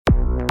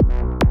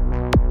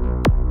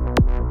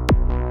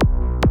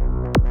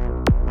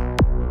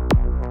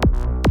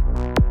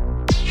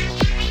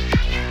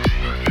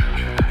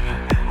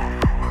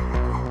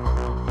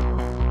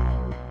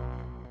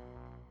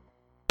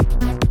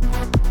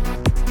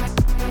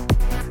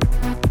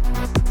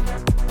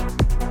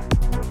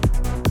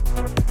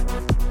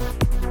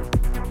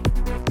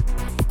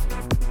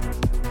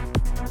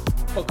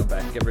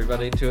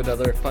everybody, to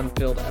another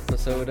fun-filled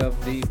episode of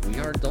the We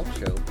Are Adult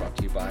Show, brought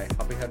to you by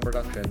Hoppyhead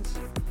Productions.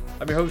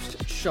 I'm your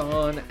host,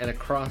 Sean, and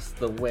across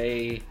the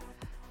way,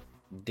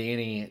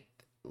 Danny.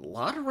 A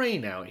lot of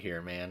rain out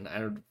here, man.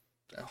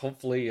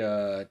 Hopefully,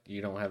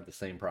 you don't have the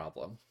same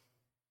problem.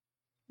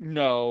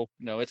 No,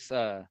 it's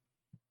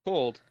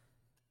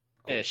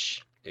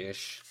cold-ish.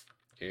 Ish.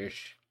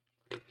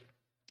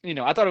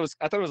 I thought it was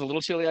a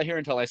little chilly out here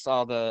until I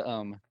saw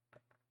the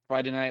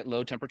Friday night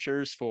low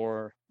temperatures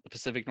for the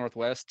Pacific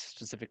Northwest,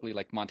 specifically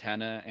like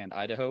Montana and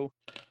Idaho,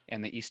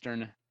 and the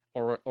eastern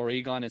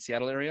Oregon and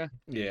Seattle area.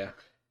 Yeah.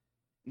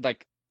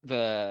 Like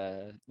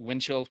the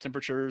wind chill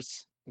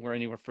temperatures were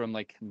anywhere from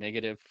like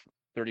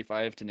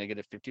 -35 to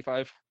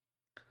 -55.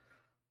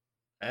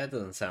 That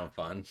doesn't sound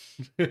fun.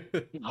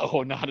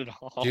 No, not at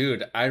all.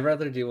 Dude, I'd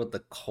rather deal with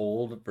the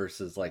cold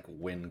versus like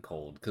wind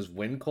cold, because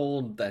wind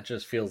cold, that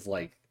just feels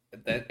like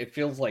that. It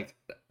feels like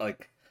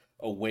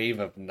a wave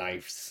of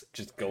knives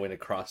just going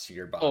across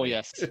your body. Oh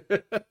yes.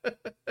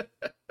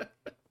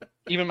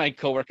 Even my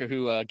coworker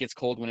who gets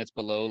cold when it's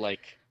below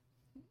like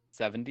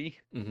 70.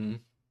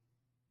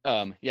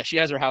 Mm-hmm. Yeah, she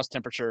has her house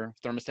temperature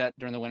thermostat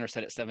during the winter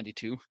set at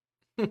 72.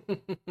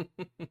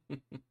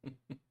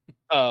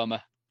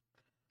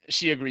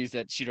 She agrees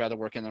that she'd rather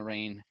work in the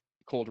rain,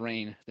 cold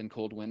rain, than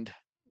cold wind.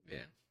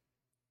 Yeah.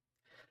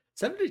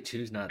 72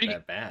 is not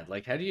that bad.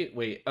 Like, how do you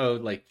wait? Oh,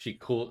 like she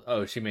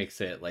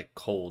makes it like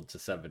cold to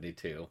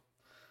 72.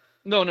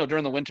 No,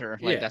 during the winter,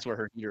 like Yeah. that's where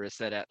her heater is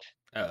set at.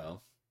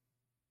 Oh.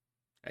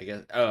 I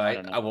guess. Oh, I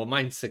don't know. well,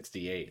 mine's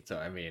 68, so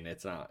I mean,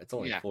 it's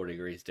only 4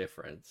 degrees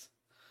difference.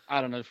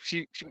 I don't know.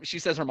 She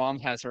says her mom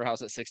has her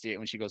house at 68.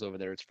 When she goes over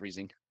there, it's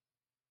freezing.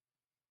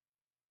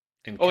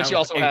 She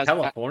also has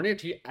California.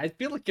 I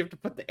feel like you have to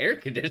put the air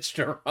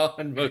conditioner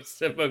on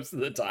most of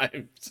the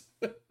times.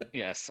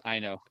 Yes, I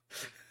know.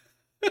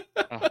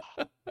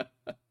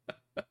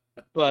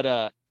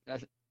 But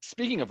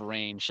speaking of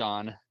rain,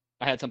 Sean,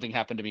 I had something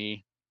happen to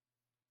me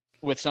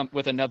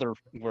with another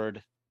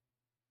word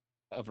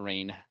of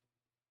rain.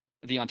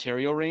 The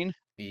Ontario Reign,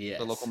 yes,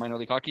 the local minor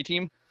league hockey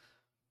team.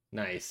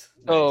 Nice.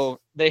 So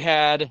they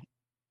had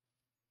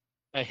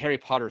a Harry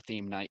Potter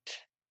theme night.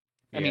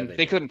 I mean,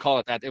 they couldn't call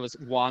it that. It was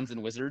Wands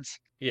and Wizards.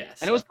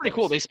 Yes, and it was pretty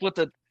cool. They split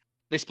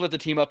the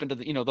team up into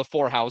the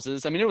 4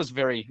 houses. I mean, it was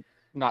very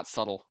not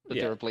subtle that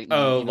they were blatantly.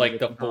 Oh, like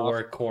the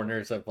 4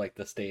 corners of like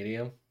the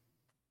stadium.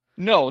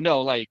 No,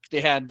 like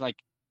they had like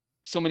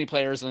so many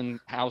players in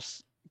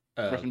House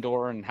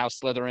Gryffindor and House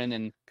Slytherin,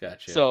 and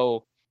gotcha.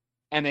 So,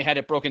 and they had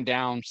it broken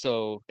down.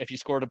 So if you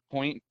scored a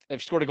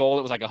goal,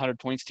 it was like 100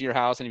 points to your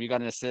house, and if you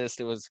got an assist,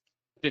 it was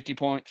 50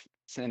 points.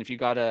 And if you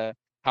got a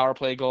power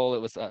play goal, it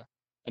was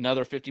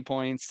another 50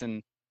 points. And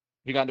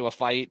if you got into a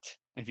fight,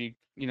 and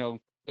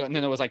then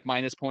there was like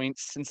minus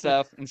points and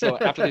stuff. And so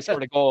after they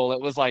scored a goal, it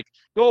was like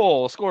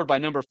goal scored by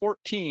number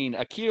 14,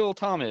 Akil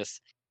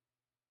Thomas,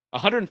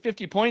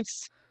 150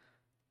 points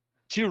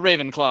to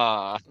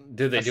Ravenclaw.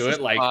 Did they do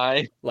it like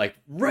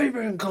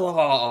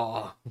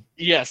Ravenclaw?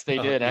 Yes, they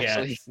did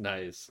actually. Yes.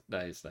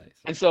 Nice.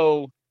 And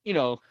so,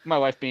 my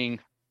wife, being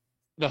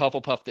the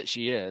Hufflepuff that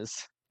she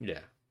is,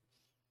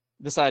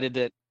 decided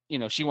that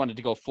she wanted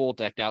to go full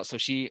decked out. So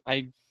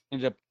I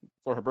ended up,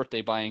 for her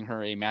birthday, buying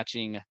her a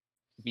matching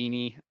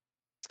beanie,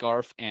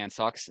 scarf, and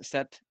socks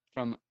set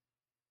from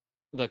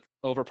the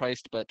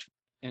overpriced but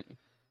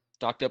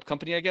stocked up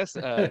company, I guess,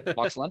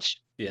 Box Lunch.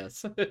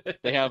 Yes.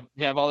 They have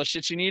all the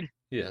shit you need.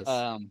 Yes.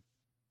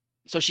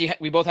 So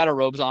we both had our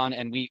robes on,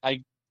 and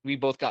we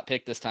both got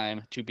picked this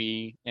time to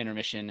be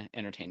intermission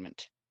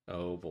entertainment.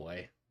 Oh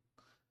boy.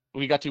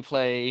 We got to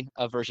play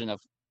a version of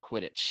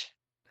Quidditch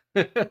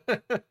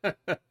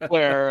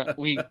where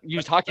we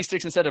used hockey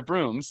sticks instead of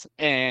brooms,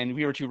 and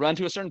we were to run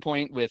to a certain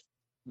point with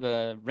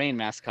the rain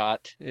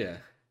mascot,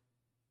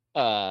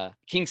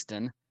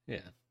 Kingston,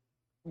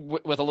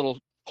 with a little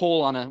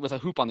pole with a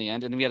hoop on the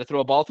end, and we had to throw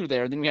a ball through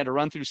there. And then we had to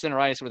run through center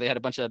ice, where they had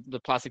a bunch of the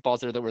plastic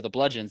balls there that were the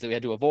bludgeons that we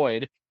had to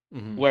avoid.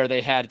 Mm-hmm. Where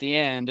they had at the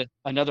end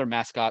another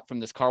mascot from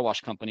this car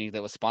wash company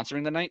that was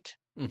sponsoring the night,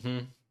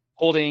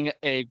 holding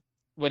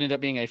what ended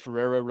up being a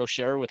Ferrero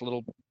Rocher with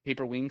little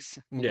paper wings,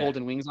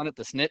 golden wings on it,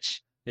 the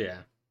snitch. Yeah.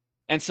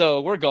 And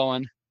so we're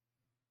going,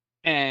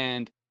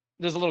 and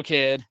there's a little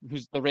kid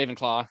who's the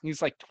Ravenclaw.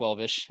 He's like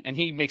 12-ish, and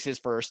he makes his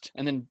first,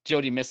 and then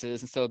Jody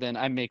misses, and so then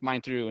I make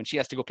mine through, and she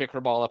has to go pick her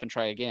ball up and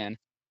try again.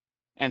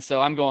 And so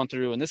I'm going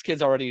through, and this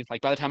kid's already,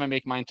 like, by the time I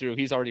make mine through,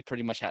 he's already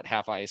pretty much at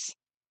half ice.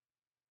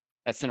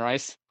 At center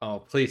ice. Oh,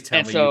 please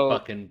tell me you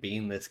fucking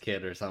bean this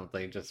kid or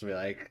something. Just to be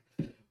like.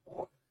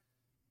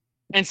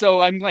 And so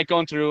I'm like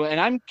going through,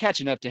 and I'm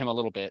catching up to him a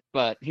little bit,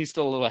 but he's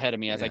still a little ahead of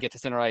me as I get to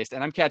center ice,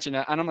 and I'm catching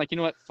up, and I'm like, you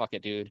know what? Fuck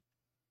it, dude.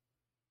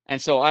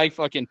 And so I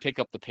fucking pick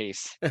up the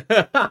pace. and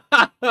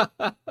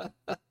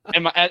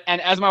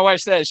as my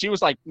wife says, she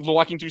was like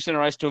walking through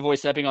center ice to avoid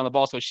stepping on the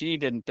ball, so she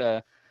didn't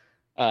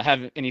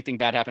have anything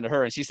bad happen to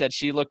her. And she said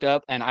she looked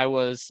up, and I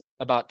was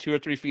about 2 or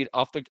 3 feet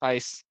off the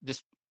ice,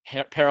 just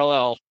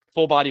parallel.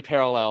 Full body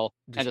parallel,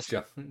 and just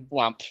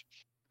whomped.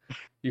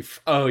 You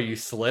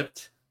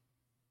slipped?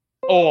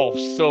 Oh,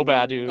 so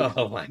bad, dude.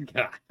 Oh my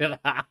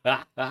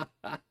god.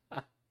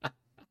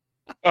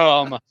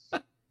 Um,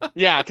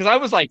 yeah, because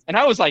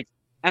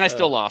and I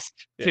still uh,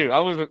 lost yeah. too. I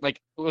was like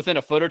within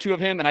a foot or two of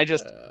him, and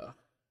Uh,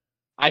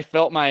 I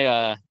felt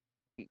my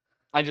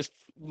I just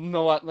you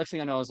know what? Next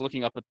thing I know, I was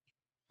looking up at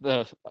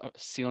the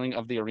ceiling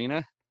of the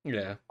arena.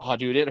 yeah. Oh,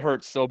 dude, it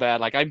hurt so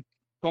bad. Like I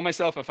told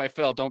myself, if I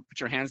fell, don't put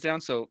your hands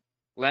down. So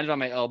landed on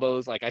my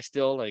elbows. Like I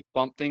still like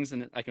bump things,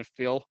 and I can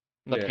feel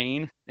the Yeah.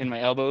 pain in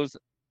my elbows.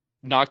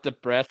 Knocked the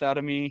breath out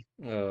of me.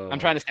 I'm Oh.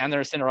 trying to stand there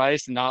in center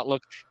ice and not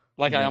look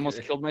like I Make almost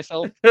it. killed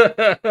myself.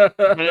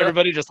 And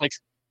everybody just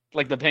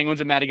like the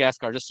penguins in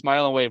Madagascar, just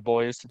smile and wave,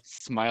 boys.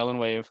 Smile and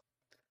wave.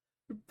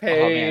 Oh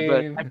man,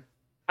 but Pain.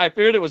 I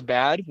feared it was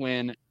bad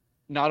when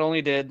not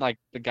only did like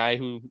the guy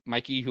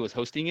Mikey who was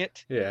hosting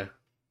it Yeah.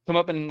 come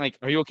up and like,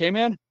 are you okay,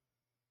 man?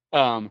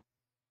 Um,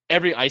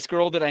 every ice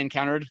girl that I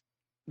encountered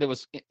that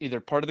was either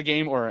part of the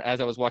game or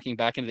as I was walking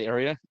back into the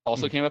area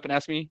also came up and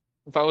asked me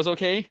if I was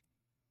okay.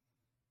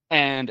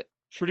 And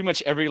pretty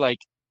much every like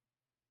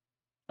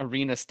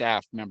arena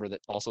staff member that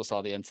also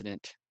saw the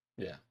incident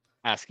Yeah.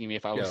 asking me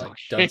if I You're was like,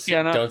 okay.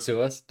 Yeah, no, don't sue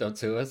us, don't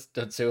sue us,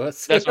 don't sue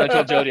us. that's what I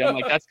told Jody. I'm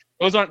like,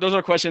 those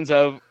are questions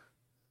of,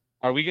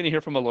 are we going to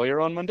hear from a lawyer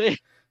on Monday?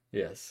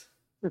 Yes.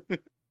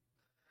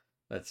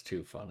 That's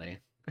too funny.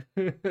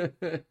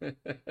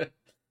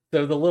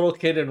 So the little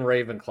kid in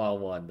Ravenclaw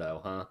won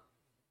though, huh?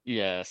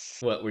 Yes,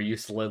 What were you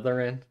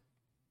Slytherin?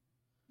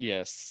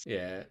 yes,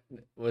 Yeah.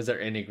 Was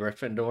there any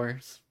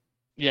Gryffindors?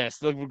 yes.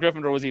 The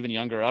Gryffindor was even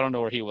younger. I don't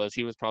know where he was.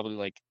 He was probably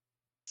like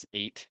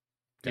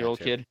 8-year-old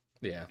Gotcha. kid.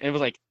 Yeah. It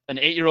was like an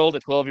 8-year-old, a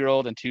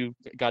 12-year-old, and two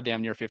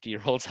goddamn near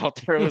 50-year-olds out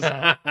there. It was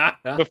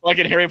the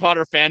fucking Harry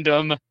Potter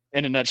fandom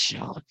in a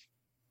nutshell.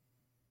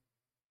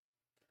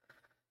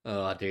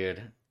 Oh,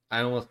 dude.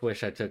 I almost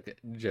wish I took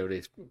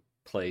Jody's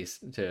place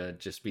to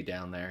just be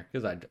down there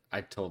because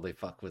I'd totally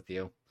fuck with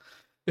you.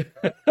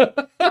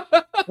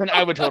 And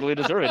I would totally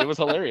deserve it. It was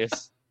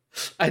hilarious.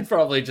 I'd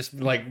probably just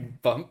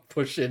like bump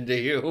push into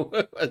you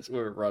as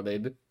we're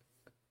running.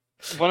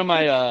 One of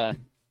my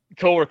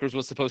coworkers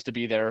was supposed to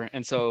be there,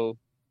 and so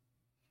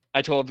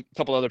I told a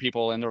couple other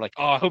people, and they're like,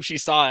 "Oh, I hope she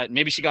saw it.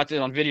 Maybe she got it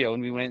on video."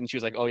 And we went, and she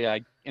was like, "Oh yeah,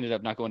 I ended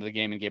up not going to the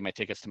game and gave my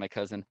tickets to my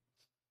cousin."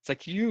 It's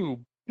like,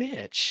 you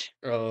bitch.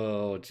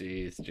 Oh,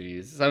 jeez,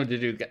 jeez. So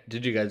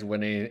did you guys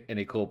win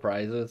any cool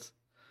prizes?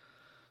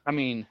 I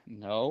mean,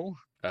 no.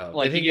 Oh, they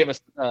Like he didn't gave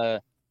get. us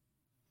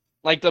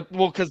like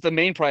because the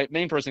main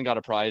person got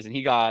a prize, and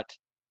he got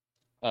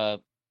a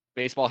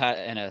baseball hat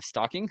and a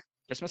stocking,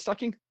 Christmas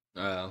stocking,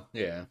 Oh,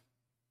 yeah.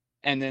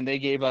 and then they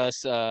gave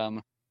us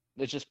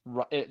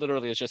it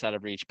literally is just out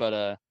of reach, but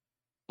a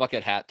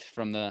bucket hat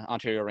from the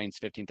Ontario Reigns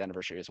 15th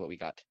anniversary is what we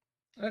got.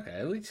 Okay,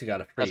 at least you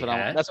got a That's free what I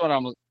hat. that's what I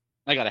almost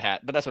I got a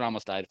hat, but that's what I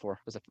almost died for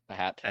was a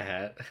hat. A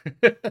hat.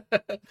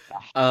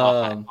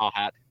 A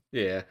hat.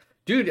 Yeah.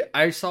 Dude,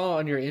 I saw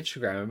on your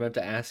Instagram, I meant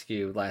to ask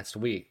you last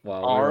week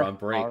while we were Our on our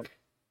break.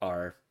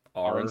 R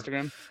our R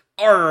Instagram.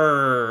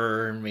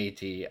 R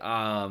matey.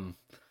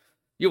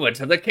 You went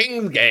to the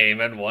Kings game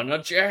and won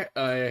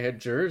a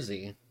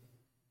jersey.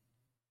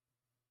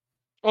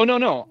 Oh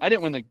no, I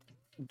didn't win the.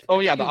 Oh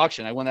yeah, the You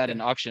auction. I won that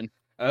in auction.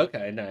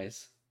 okay,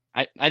 nice.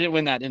 I didn't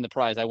win that in the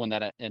prize. I won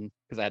that in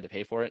because I had to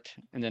pay for it,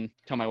 and then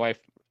remind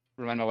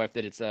my wife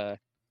that it's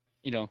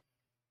you know,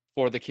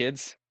 for the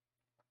kids.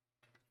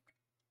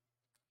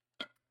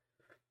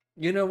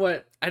 You know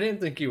what? I didn't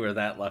think you were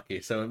that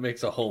lucky, so it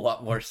makes a whole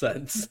lot more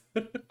sense.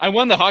 I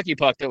won the hockey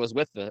puck that was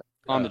with the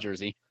on the Oh,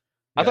 jersey.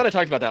 I thought I gotcha.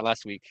 talked about that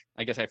last week.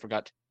 I guess I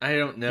forgot. I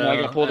don't No, I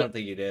got know. I pulled up. don't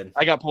think you did.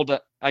 I got pulled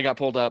up. I got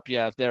pulled up.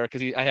 Yeah, there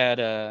because I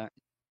had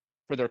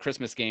for their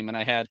Christmas game, and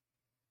I had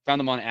found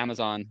them on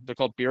Amazon. They're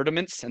called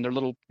beardaments, and they're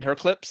little hair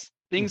clips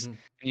things, Hmm.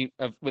 and you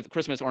with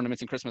Christmas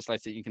ornaments and Christmas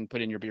lights that you can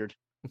put in your beard.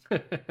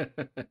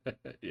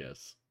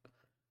 Yes.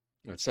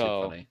 That's too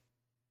So funny.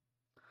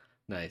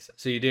 Nice.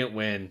 So you didn't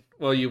win.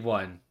 Well, you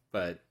won,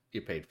 but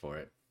you paid for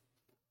it.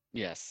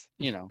 yes,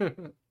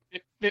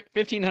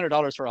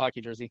 $1,500 for a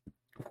hockey jersey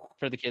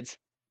for the kids.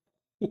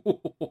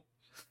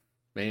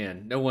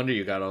 Man, no wonder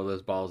you got all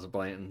those balls of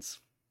Blantons.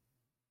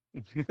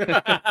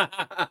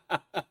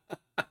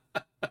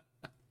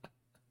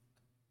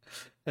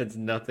 It's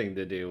nothing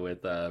to do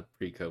with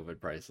pre-COVID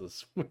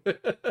prices.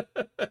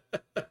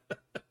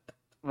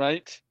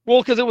 Right?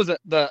 Well, because it was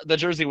the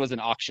jersey was an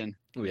auction,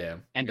 Yeah,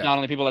 and not gotcha.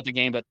 only people at the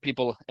game, but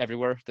people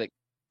everywhere that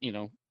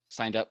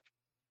signed up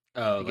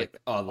Oh, to get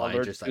like online,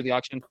 alerts just through like the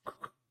auction.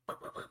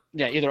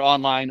 Yeah, either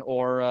online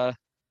or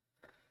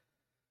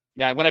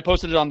yeah. When I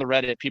posted it on the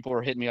Reddit, people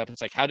were hitting me up.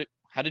 It's like, how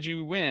did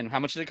you win? How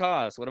much did it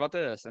cost? What about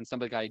this? And some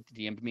guy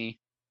DM'd me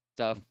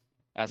stuff,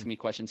 asking me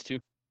questions too.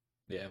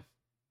 yeah,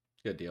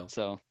 good deal.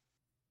 So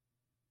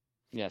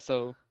yeah.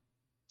 So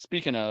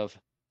speaking of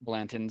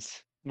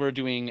Blantons, we're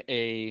doing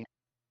a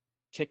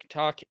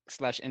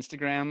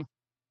TikTok/Instagram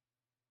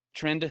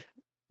trend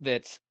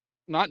that's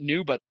not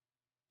new, but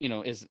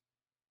is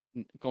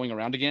going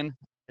around again.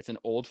 It's an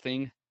old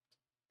thing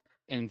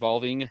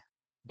involving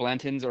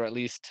Blantons, or at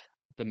least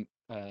the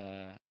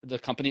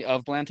company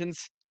of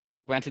Blantons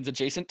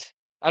adjacent.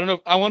 I don't know.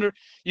 I wonder.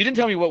 You didn't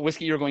tell me what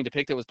whiskey you were going to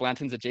pick that was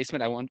Blanton's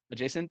adjacent. I want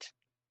adjacent,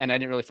 and I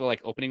didn't really feel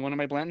like opening one of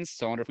my Blantons,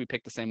 so I wonder if we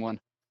picked the same one.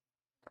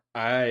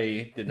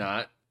 I did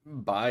not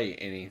buy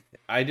any.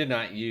 I did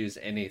not use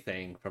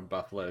anything from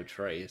Buffalo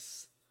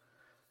Trace.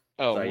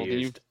 Oh So I well, then you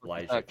used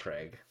Elijah suck.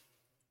 Craig.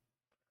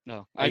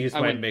 No, I used I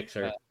my went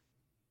mixer.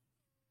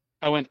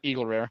 I went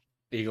Eagle Rare.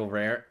 Eagle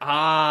Rare.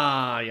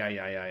 Ah, yeah,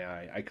 yeah, yeah,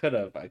 yeah. I could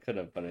have,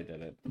 but I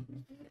didn't.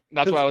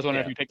 That's why I was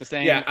wondering if Yeah, you picked the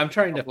yeah. same I'm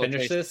trying to Buffalo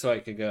finish Trace. this so I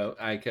could go.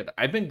 I could.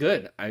 I've been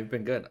good. I've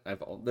been good.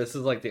 This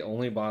is like the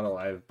only bottle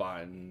I've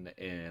bought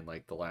in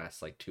like the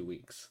last like 2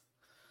 weeks.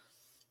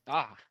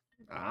 Ah,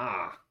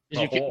 Ah, did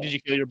the you whole. did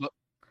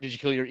you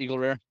kill your Eagle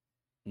Rare?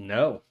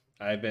 No,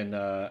 I've been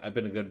a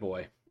good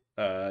boy.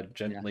 Yeah.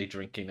 Gently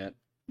drinking it.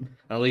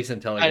 At least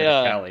until I I go to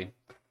Cali.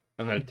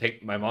 I'm gonna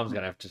take my mom's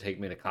gonna have to take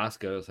me to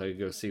Costco so I can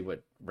go see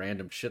what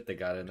random shit they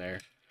got in there.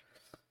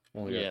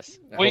 Well, yeah. yes.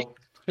 I Wait, hope.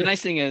 the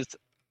nice thing is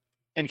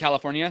in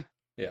California,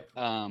 Yeah.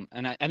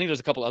 and I think there's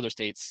a couple other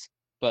states,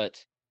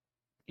 but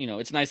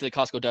it's nice that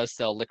Costco does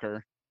sell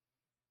liquor,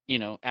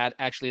 at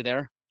actually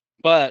there.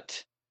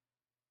 But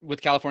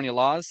with California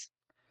laws,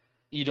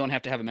 you don't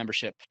have to have a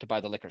membership to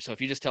buy the liquor. So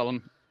if you just tell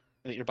them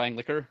that you're buying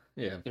liquor,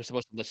 Yeah. they're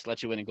supposed to just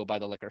let you in and go buy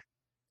the liquor.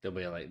 They'll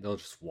be like they'll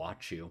just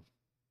watch you.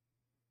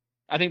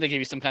 I think they give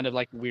you some kind of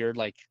like weird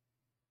like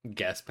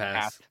Guest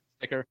pass pass.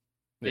 sticker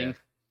Yeah. thing.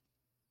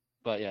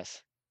 But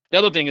yes. The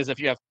other thing is if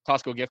you have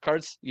Costco gift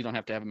cards, you don't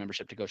have to have a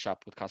membership to go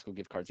shop with Costco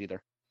gift cards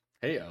either.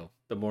 Hey oh,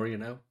 the more you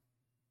know.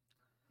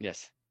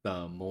 Yes.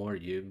 The more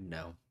you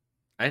know.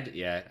 I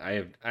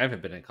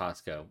haven't been in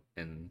Costco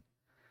in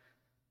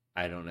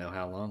I don't know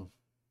how long.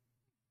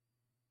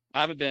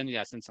 I haven't been,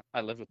 yeah, since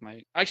I lived with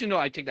my actually no,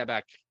 I take that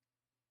back.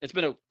 It's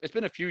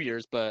been a few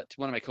years, but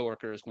one of my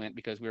coworkers went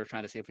because we were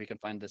trying to see if we could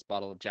find this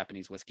bottle of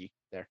Japanese whiskey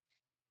there.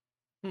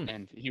 Hmm.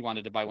 And he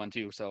wanted to buy one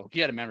too. So he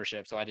had a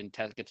membership, so I didn't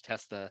get to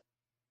test the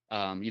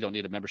you don't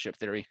need a membership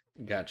theory.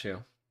 Got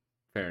you.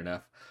 Fair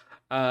enough.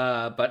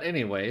 But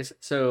anyways,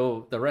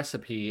 so the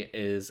recipe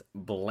is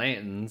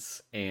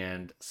Blanton's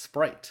and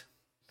Sprite,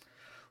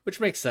 which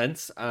makes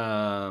sense.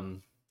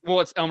 Well,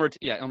 it's Elmer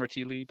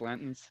T. Lee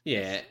Blanton's.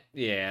 Yeah,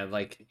 yeah,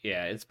 like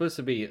yeah, it's supposed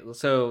to be.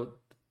 So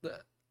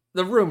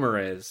the rumor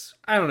is,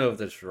 I don't know if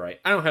this is right.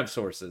 I don't have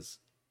sources.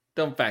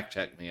 Don't fact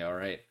check me, all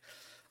right?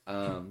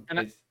 And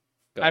It's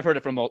go I've heard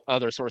it from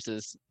other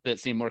sources that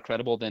seem more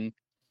credible than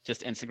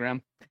just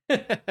Instagram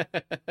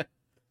ahead.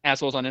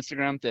 assholes on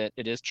Instagram that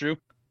it is true.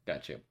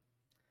 Got you.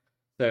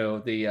 So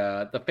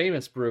the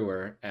famous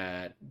brewer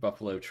at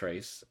Buffalo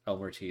Trace,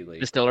 Elmer T. Lee,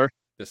 Distiller.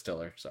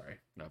 distiller, sorry,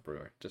 not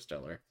brewer,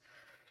 distiller,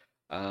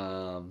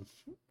 um,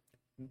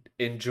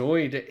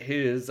 enjoyed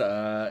his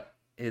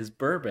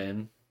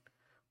bourbon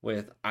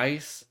with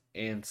ice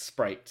and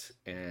Sprite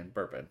and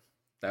bourbon.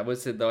 That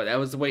was it, though. That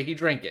was the way he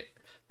drank it.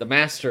 The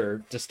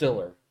master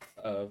distiller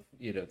of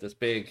this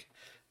big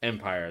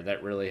empire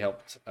that really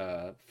helped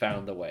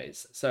found the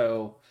ways.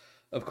 So,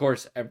 of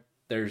course,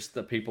 there's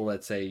the people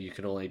that say you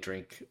can only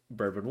drink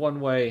bourbon one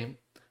way,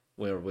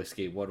 or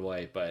whiskey one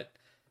way, but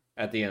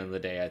at the end of the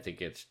day, I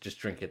think it's just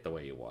drink it the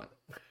way you want.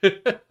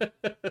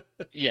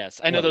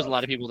 Yes, I know One there's a love.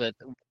 lot of people that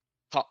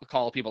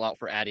call people out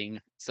for adding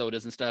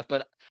sodas and stuff,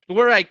 but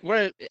where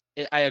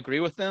I agree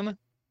with them,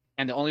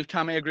 and the only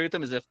time I agree with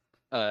them is if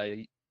uh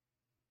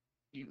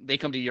they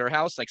come to your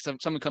house, like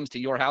someone comes to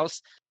your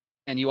house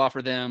and you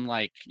offer them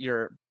like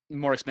your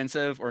more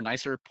expensive or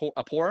nicer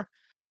pour,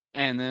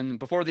 and then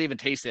before they even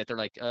taste it, they're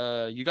like,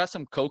 you got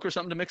some Coke or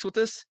something to mix with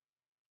this?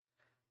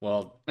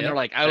 Well, And they're yep.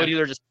 like, I would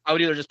either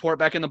just pour it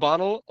back in the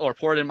bottle or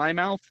pour it in my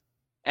mouth,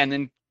 and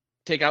then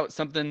take out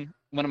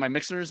one of my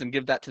mixers and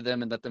give that to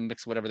them and let them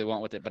mix whatever they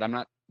want with it. But I'm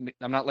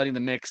not letting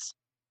them mix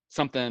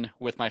something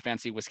with my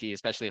fancy whiskey,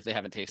 especially if they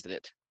haven't tasted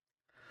it.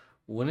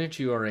 Wouldn't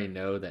you already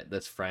know that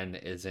this friend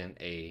isn't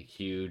a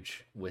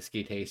huge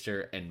whiskey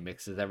taster and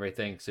mixes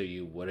everything, so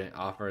you wouldn't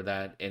offer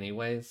that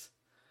anyways?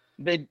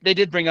 They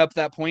did bring up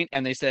that point,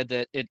 and they said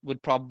that it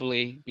would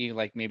probably be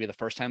like maybe the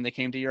first time they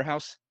came to your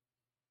house.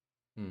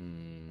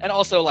 And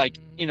also, like,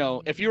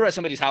 if you were at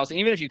somebody's house, and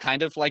even if you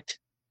kind of liked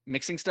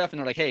mixing stuff and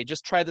they're like, hey,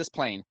 just try this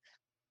plain,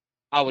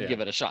 I would Yeah,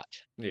 give it a shot.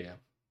 yeah,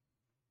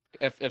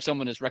 If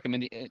someone is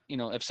recommending,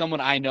 if someone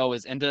I know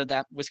is into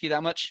that whiskey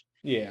that much,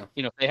 yeah.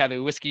 if they have a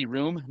whiskey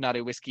room, not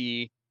a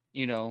whiskey,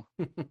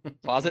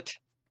 closet,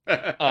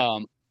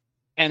 um,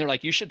 and they're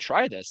like, you should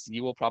try this,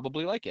 you will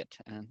probably like it.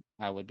 And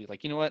I would be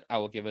like, you know what? I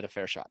will give it a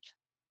fair shot.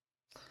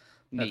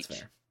 That's Neat.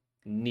 fair.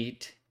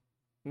 Neat,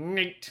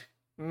 neat,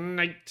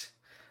 neat.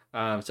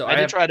 So I I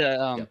did have. try to,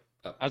 Yep.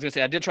 Oh, I was gonna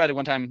say, I did try to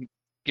one time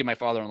give my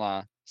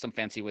father-in-law some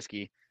fancy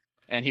whiskey,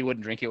 and he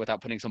wouldn't drink it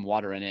without putting some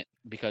water in it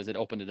because it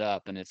opened it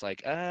up. And it's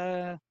like,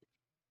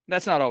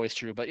 that's not always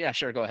true, but yeah,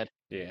 sure, go ahead.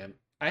 yeah.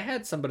 I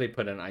had somebody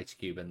put an ice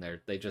cube in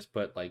there. They just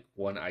put like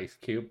one ice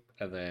cube,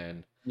 and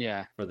then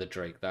Yeah. for the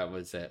drink, that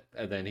was it.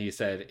 And then he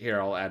said, "Here,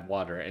 I'll add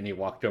water." And he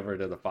walked over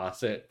to the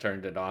faucet,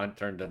 turned it on,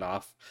 turned it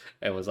off,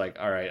 and was like,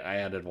 "All right, I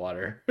added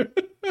water."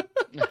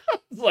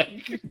 It's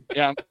like,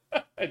 Yeah.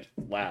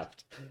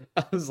 laughed.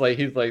 I was like,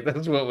 he's like,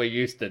 that's what we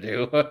used to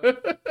do.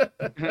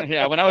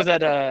 Yeah, when I was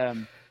at a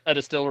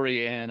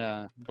distillery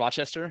in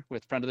Rochester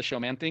with friend of the show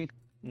Man thing,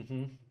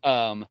 Hmm.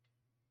 um,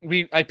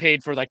 I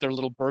paid for like their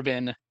little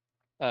bourbon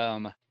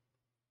um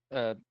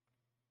uh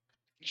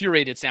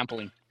curated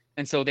sampling,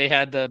 and so they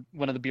had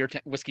one of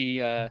the whiskey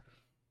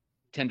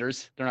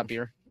tenders. They're not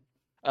beer.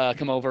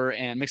 Come over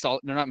and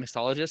they're not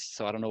mixologists,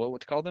 so I don't know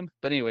what to call them.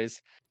 But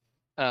anyways,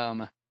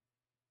 um,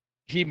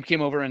 he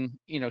came over and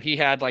he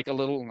had like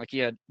he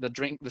had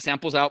the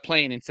samples out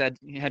plain and said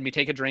he had me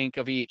take a drink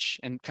of each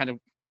and kind of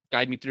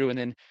guide me through, and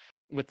then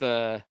with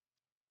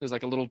there's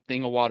like a little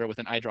thing of water with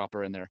an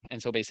eyedropper in there, and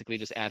so basically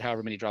just add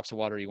however many drops of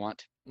water you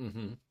want,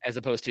 Hmm. as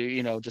opposed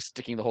to just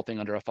sticking the whole thing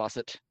under a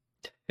faucet.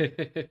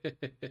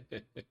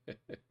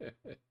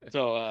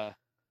 So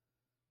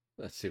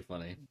That's too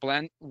funny.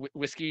 blend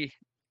whiskey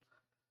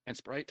and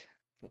Sprite.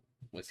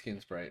 Whiskey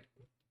and Sprite.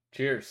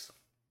 Cheers.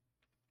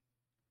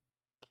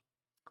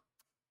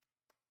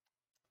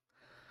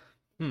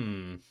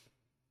 Hmm.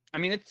 I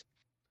mean,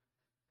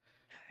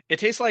 it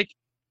tastes like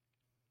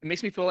it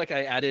makes me feel like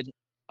I added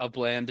a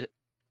bland,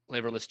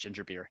 flavorless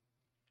ginger beer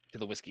to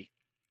the whiskey.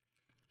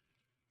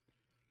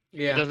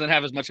 It Yeah. doesn't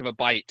have as much of a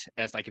bite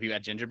as like if you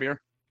add ginger beer.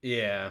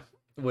 Yeah.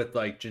 With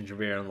like ginger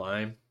beer and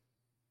lime.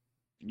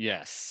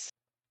 Yes.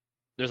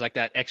 There's like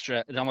that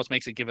extra, it almost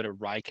makes it give it a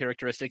rye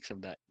characteristics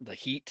of the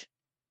heat.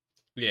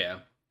 Yeah.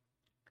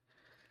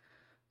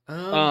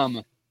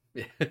 Um,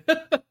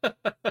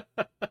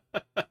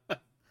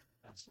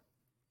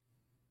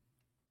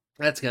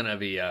 That's gonna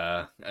be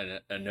a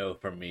no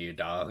from me,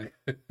 dog.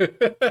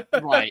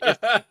 right.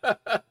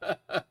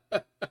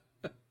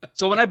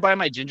 So when I buy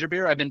my ginger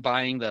beer, I've been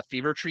buying the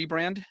Fever Tree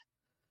brand.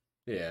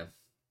 Yeah.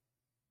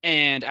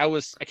 And I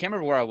can't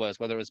remember where I was,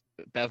 whether it was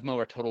Bevmo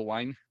or Total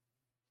Wine,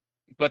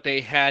 but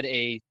they had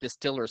a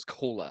distiller's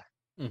cola.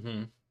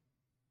 Mm-hmm.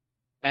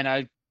 And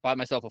I bought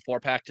myself a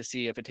 4-pack to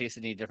see if it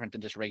tasted any different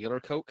than just regular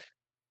Coke.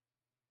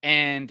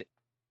 And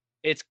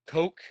it's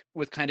Coke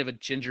with kind of a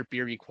ginger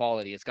beery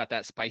quality. It's got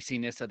that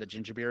spiciness of the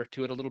ginger beer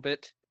to it a little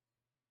bit.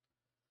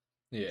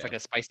 It's Yeah. like a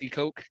spicy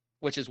Coke,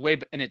 which is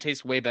and it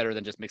tastes way better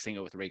than just mixing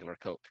it with regular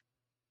Coke.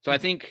 So I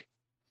think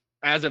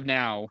as of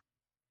now,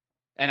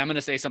 and I'm going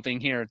to say something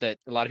here that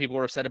a lot of people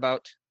were upset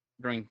about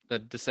during the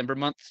December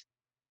month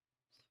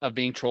of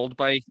being trolled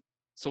by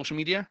social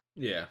media.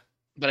 Yeah.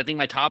 But I think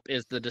my top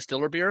is the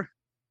distiller beer.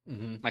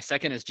 Mm-hmm. My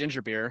second is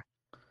ginger beer,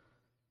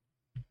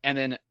 and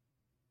then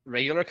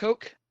regular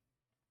Coke,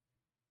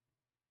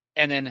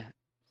 and then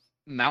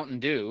Mountain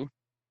Dew,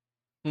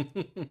 and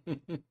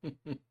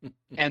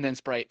then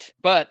Sprite.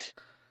 But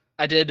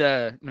I did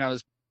when I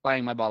was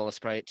buying my bottle of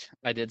Sprite,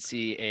 I did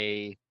see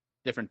a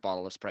different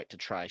bottle of Sprite to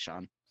try,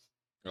 Sean.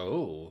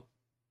 Oh.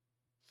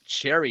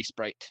 Cherry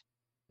Sprite.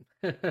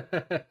 I I'm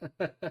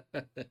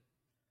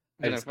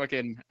gonna just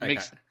fucking I make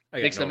got I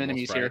make got some normal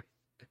enemies Sprite. here.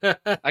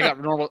 I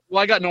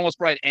got normal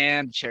Sprite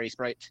and cherry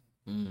Sprite.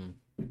 Mm.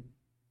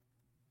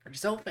 You're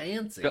so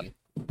fancy.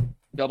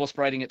 Double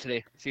spriting it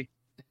today. See?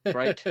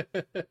 Sprite.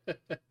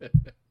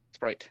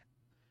 Sprite.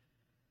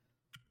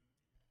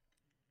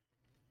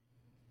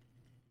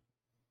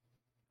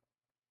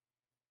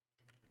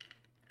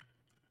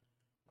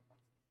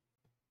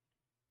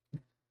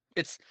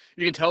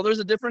 You can tell there's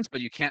a difference,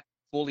 but you can't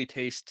fully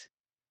taste.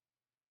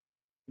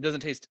 It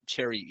doesn't taste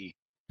cherry-y,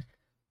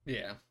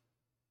 Yeah.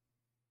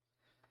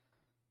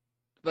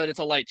 but it's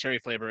a light cherry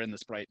flavor in the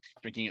Sprite.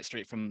 Drinking it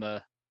straight from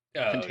the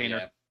Oh container.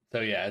 yeah.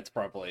 So yeah, it's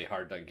probably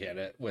hard to get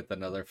it with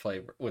another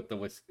flavor with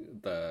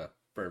the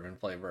bourbon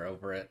flavor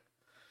over it.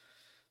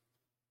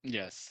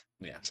 Yes.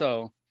 Yeah.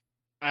 So,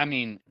 I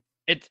mean,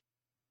 it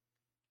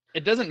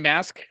it doesn't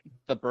mask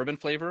the bourbon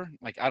flavor.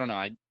 Like I don't know,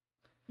 it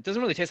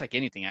doesn't really taste like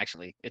anything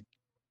actually. It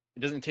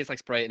doesn't taste like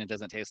Sprite, and it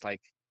doesn't taste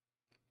like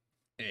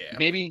Yeah.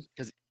 maybe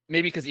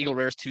because Eagle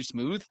Rare is too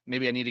smooth.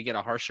 Maybe I need to get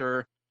a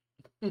harsher,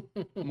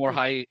 more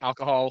high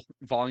alcohol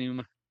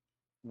volume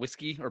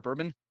whiskey or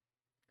bourbon,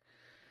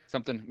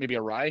 something maybe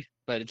a rye,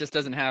 but it just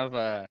doesn't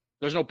have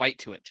there's no bite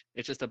to it.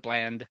 It's just a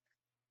bland.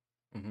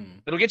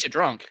 Mhm. It'll get you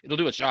drunk. It'll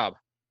do its job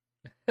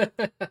because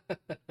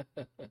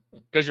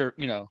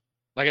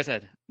like I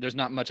said, there's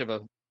not much of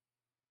a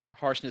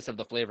harshness of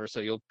the flavor, so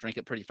you'll drink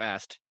it pretty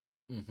fast.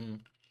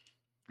 Mhm.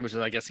 Which is,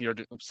 I guess, you're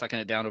sucking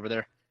it down over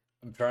there.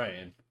 I'm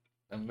trying.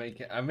 I'm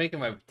making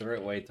my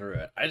way through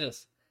it.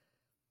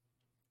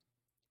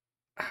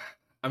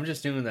 I'm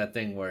just doing that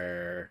thing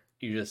where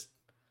you just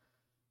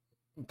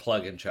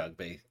plug and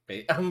chug.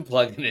 I'm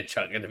plugging and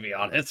chugging, to be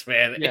honest,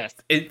 man. Yes.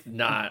 It's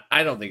not.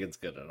 I don't think it's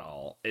good at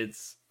all.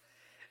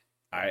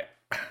 I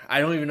I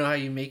don't even know how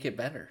you make it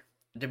better.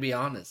 To be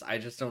honest, I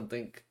just don't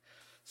think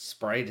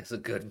Sprite is a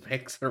good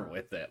mixer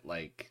with it.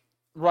 Like,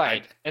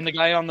 Right. And the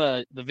guy on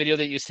the video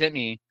that you sent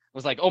me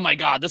was like, "Oh my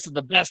God, this is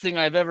the best thing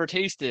I've ever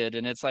tasted."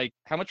 And it's like,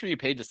 how much were you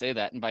paid to say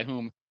that, and by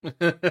whom?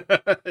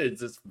 is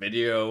this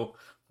video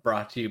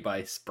brought to you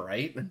by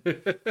Sprite?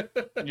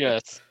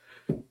 Yes.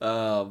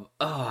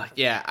 Oh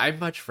yeah, I'd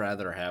much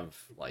rather have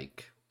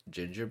like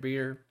ginger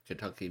beer,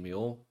 Kentucky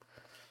Mule,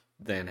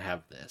 than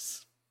have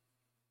this.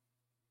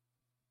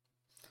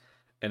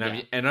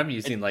 Yeah. I'm It,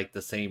 using like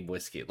the same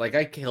whiskey. Like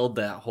I killed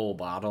that whole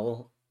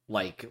bottle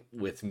like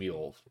with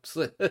mule.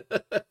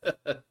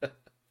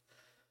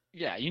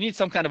 yeah, you need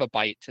some kind of a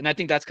bite, and I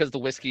think that's because the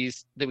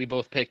whiskeys that we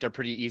both picked are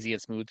pretty easy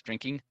and smooth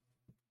drinking.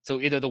 So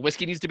either the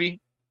whiskey needs to be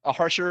a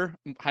harsher,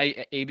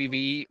 high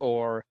ABV,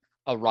 or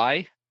a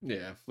rye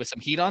Yeah. with some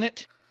heat on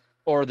it,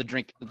 or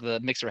the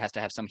mixer has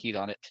to have some heat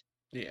on it.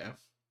 Yeah.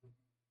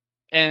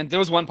 And there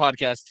was one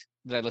podcast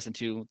that I listened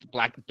to,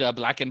 the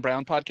Black and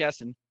Brown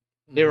podcast, and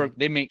Hmm.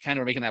 they make kind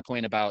of making that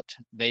point about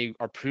they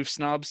are proof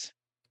snobs.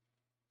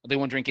 They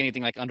won't drink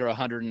anything like under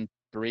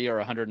 103 or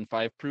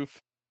 105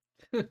 proof.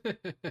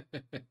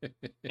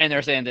 And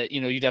they're saying that,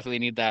 you definitely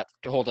need that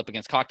to hold up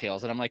against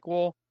cocktails. And I'm like,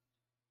 well,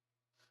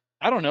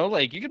 I don't know.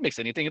 Like, you can mix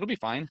anything, it'll be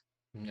fine.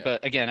 Yeah.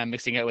 But again, I'm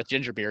mixing it with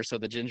ginger beer, so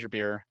the ginger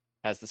beer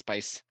has the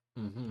spice.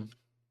 Hmm.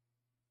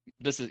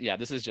 This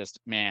is just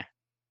meh,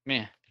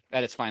 meh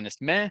at its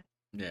finest, meh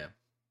Yeah.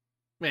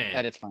 Man.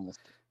 at its finest.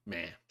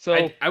 Man.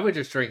 So I would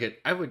just drink it.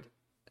 I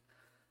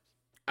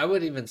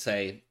would even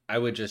say I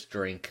would just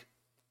drink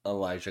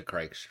Elijah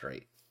Craig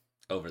straight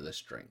over this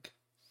drink.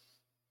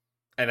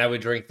 And I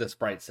would drink the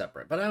Sprite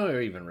separate, but I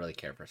don't even really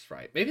care for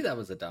Sprite. Maybe that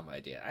was a dumb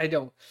idea. I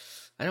don't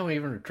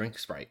even drink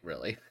Sprite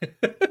really.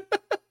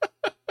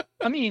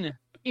 I mean,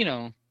 you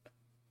know,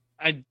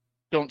 I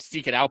don't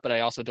seek it out, but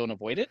I also don't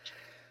avoid it.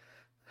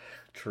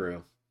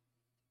 True.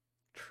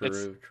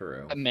 It's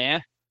True. a meh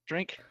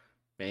drink.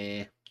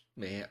 Man,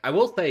 man. I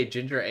will say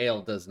ginger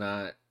ale does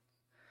not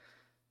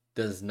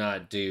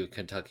do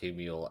Kentucky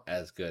Mule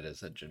as good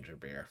as a ginger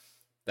beer.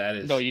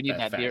 That No, is you need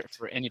that that beer fact.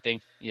 for anything.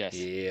 Yes.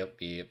 Yep.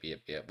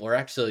 We're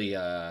actually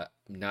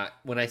not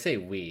when I say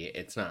we,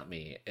 it's not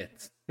me.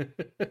 It's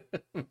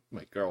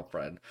my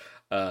girlfriend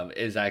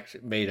is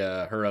actually made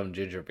her own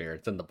ginger beer.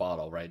 It's in the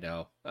bottle right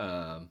now.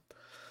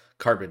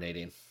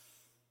 Carbonating.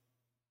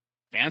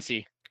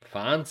 Fancy.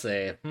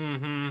 Fancy.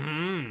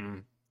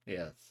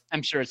 Yes.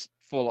 I'm sure it's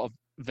full of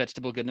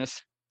vegetable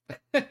goodness.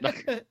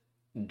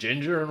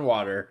 Ginger and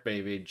water,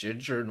 baby.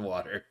 Ginger and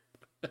water.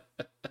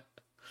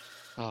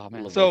 Oh A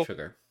man. little bit of So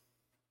sugar.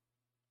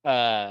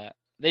 uh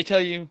they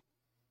tell you,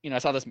 I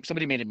saw this,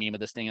 somebody made a meme of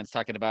this thing and it's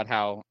talking about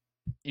how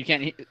you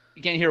can't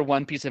hear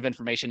one piece of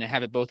information and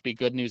have it both be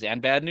good news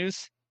and bad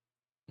news.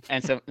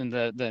 And so and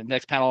the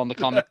next panel in the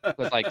comment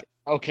was like,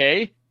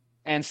 okay.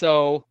 And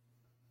so,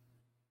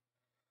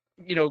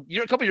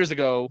 a couple years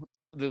ago,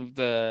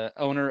 the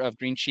owner of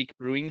Green Cheek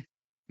Brewing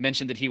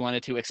mentioned that he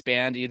wanted to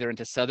expand either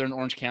into southern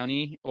Orange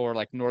County or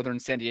like northern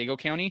San Diego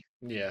County.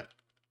 Yeah.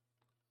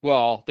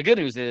 Well, the good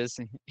news is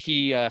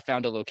he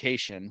found a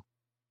location.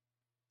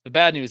 The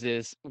bad news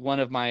is one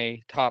of my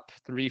top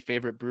three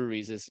favorite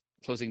breweries is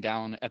closing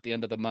down at the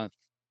end of the month,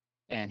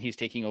 and he's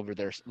taking over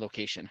their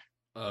location.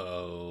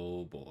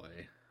 Oh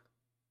boy.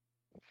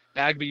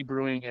 Bagby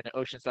Brewing in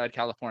Oceanside,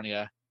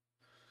 California,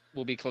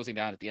 will be closing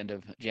down at the end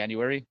of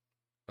January,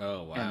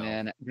 Oh and wow.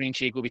 then Green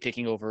Cheek will be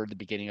taking over the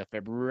beginning of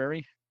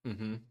February.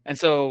 Mm-hmm. And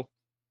so,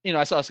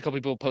 I saw a couple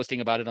people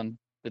posting about it on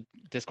the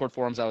Discord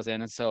forums I was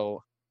in, and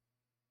so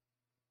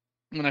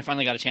when I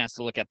finally got a chance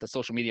to look at the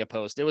social media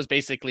post, it was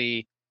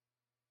basically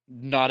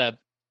not a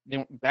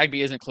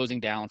Bagby isn't closing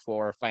down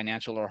for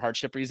financial or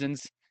hardship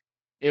reasons.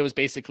 It was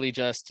basically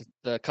just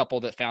the couple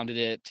that founded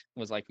it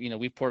was like,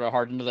 we poured our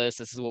heart into this.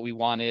 This is what we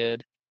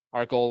wanted.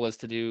 Our goal was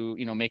to do,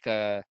 make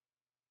a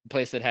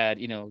place that had,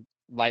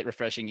 light,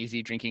 refreshing,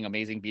 easy drinking,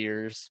 amazing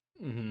beers.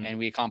 Mm-hmm. And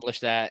we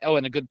accomplished that. Oh,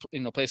 and a good,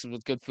 places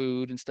with good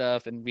food and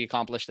stuff. And we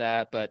accomplished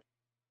that. But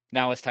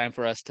now it's time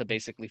for us to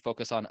basically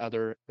focus on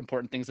other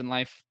important things in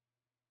life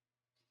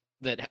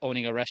that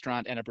owning a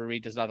restaurant and a brewery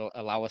does not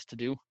allow us to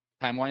do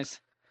time wise.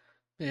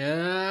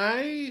 Yeah,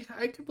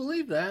 I can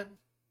believe that.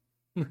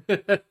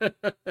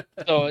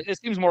 So it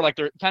seems more like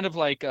they're kind of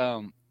like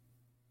I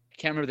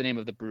can't remember the name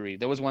of the brewery.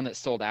 There was one that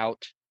sold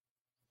out,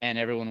 and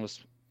everyone was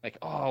like,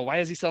 "Oh, why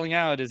is he selling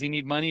out? Does he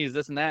need money? Is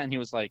this and that?" And he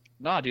was like,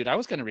 "Nah, dude, I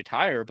was gonna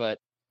retire, but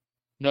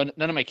none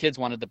of my kids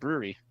wanted the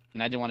brewery,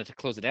 and I didn't want it to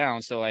close it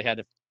down, so I had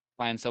to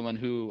find someone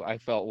who I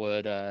felt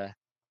would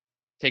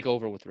take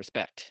over with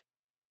respect."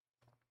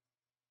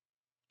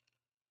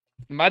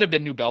 It might have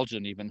been New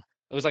Belgium, even.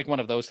 It was like one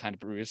of those kind of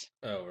breweries.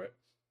 Oh right.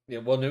 Yeah,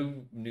 well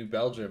New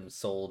Belgium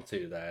sold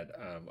to that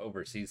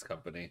overseas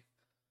company.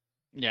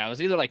 Yeah, it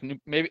was either like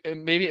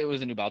maybe it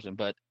was a New Belgium,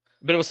 but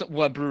it was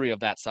a brewery of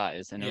that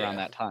size and around Yeah.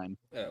 that time.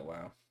 Oh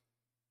wow.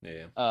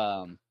 Yeah.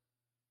 Um,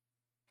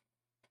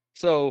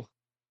 so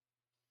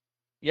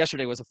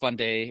yesterday was a fun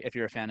day if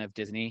you're a fan of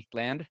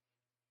Disneyland.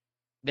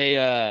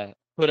 They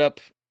put up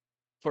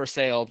for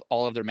sale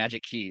all of their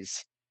magic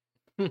keys,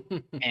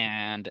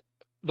 and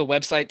the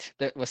website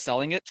that was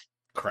selling it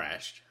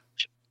Crashed.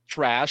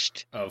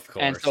 trashed. Of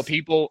And so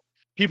course.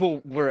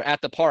 people were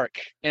at the park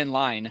in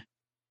line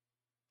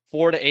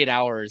 4 to 8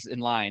 hours in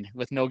line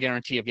with no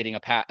guarantee of getting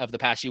a of the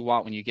pass you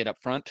want when you get up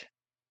front.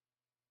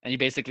 And you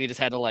basically just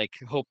had to like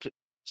hope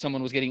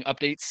someone was getting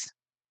updates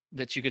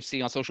that you could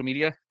see on social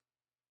media.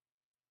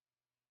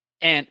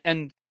 And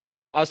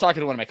I was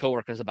talking to one of my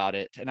coworkers about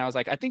it, and I was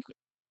like, I think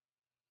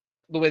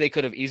the way they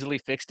could have easily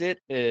fixed it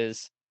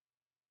is,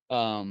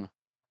 um,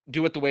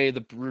 do it the way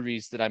the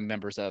breweries that I'm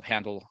members of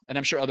handle, and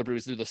I'm sure other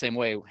breweries do the same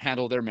way,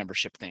 handle their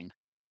membership thing,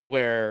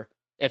 where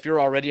if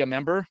you're already a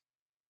member,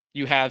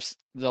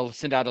 they'll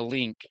send out a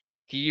link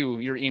to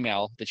your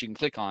email that you can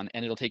click on,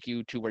 and it'll take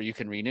you to where you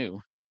can renew.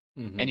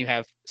 And Mm-hmm. you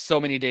have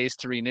so many days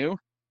to renew.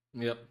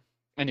 Yep.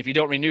 And if you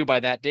don't renew by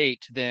that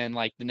date, then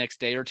like the next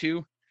day or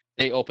two,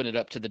 they open it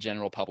up to the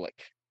general public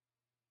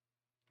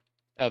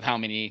of how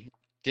many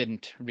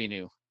didn't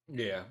renew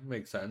Yeah,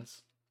 makes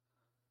sense.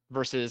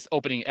 versus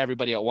opening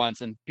everybody at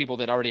once and people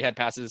that already had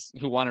passes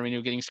who want to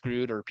renew getting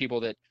screwed, or people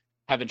that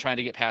have been trying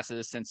to get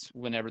passes since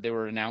whenever they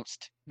were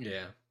announced.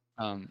 Yeah.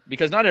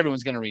 Because not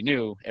everyone's going to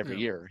renew every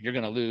Yeah. year. You're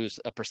going to lose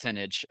a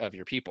percentage of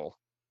your people.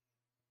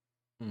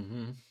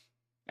 Mm-hmm.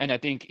 And I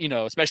think,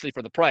 especially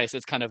for the price,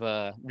 it's kind of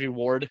a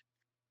reward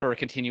for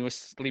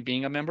continuously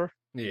being a member.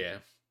 Yeah.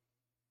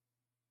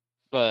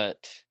 But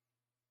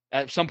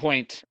at some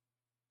point,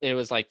 it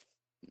was like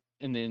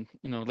in the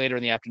later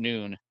in the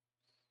afternoon,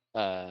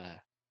 uh,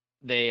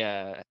 they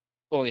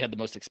only had the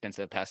most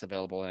expensive pass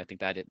available, and I think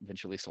that it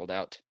eventually sold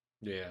out.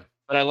 Yeah.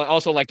 But I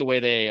also like the way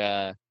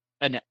they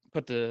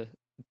put the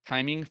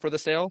timing for the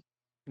sale.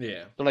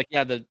 Yeah. So like,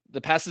 yeah, the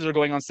passes are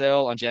going on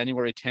sale on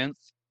January 10th,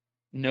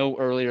 no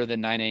earlier than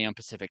 9 a.m.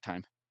 Pacific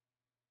time.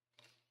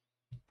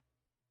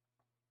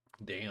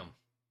 Damn.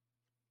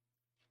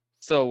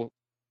 So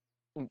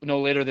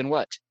no later than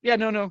what? Yeah,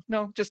 no,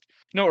 just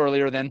no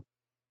earlier than.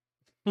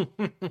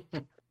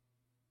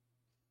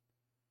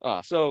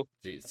 So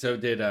Geez. So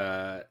did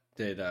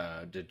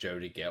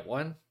Jody get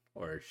one,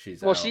 or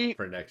she's well, out she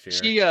for next year?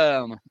 she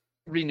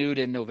renewed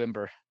in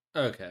November,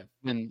 Okay.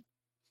 and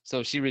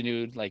so she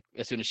renewed like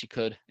as soon as she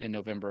could in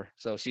November.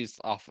 So she's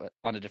off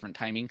on a different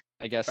timing,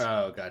 I guess.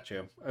 Oh, got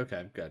you.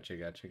 Okay, got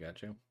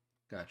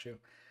you.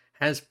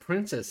 Has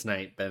Princess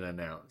Night been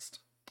announced?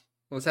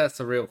 Let's ask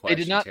the real They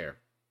did questions not. here.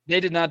 They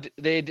did not.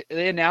 They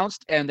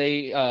announced, and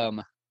they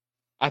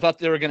I thought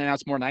they were going to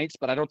announce more nights,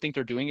 but I don't think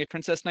they're doing a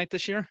Princess Night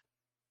this year.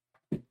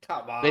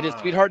 Come They did on,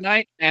 Sweetheart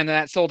Night, and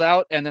that sold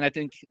out. And then I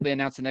think they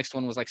announced the next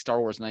one was like Star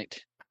Wars Night.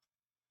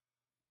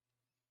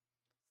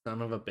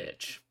 son of a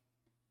bitch.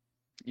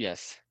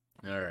 Yes,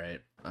 All right,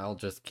 I'll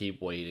just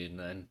keep waiting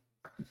then.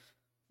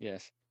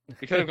 yes.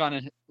 We could have gone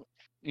in,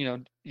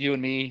 you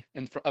and me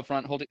up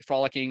front, holding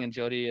frolicking, and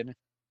Jody and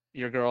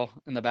your girl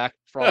in the back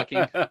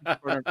frolicking,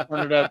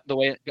 cornered up the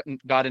way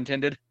God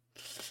intended,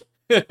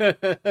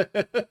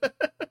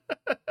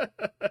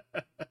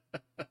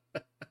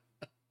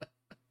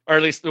 or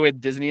at least the way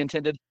Disney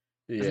intended.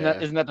 Isn't that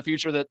Yeah, isn't that the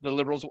future that the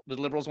liberals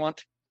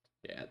want?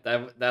 yeah.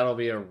 That'll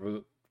be a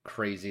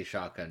crazy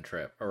shotgun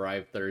trip.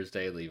 Arrive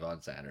Thursday, leave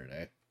on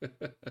Saturday.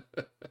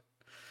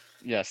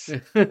 Yes.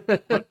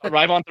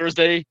 Arrive on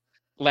Thursday,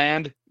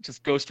 land,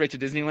 just go straight to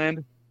Disneyland,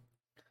 and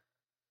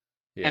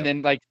Yep.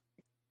 then like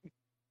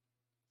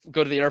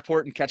go to the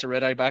airport and catch a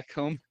red eye back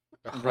home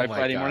and Oh drive my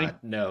Friday morning. god,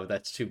 no,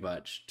 that's too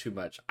much. Too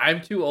much.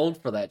 I'm too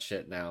old for that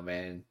shit now,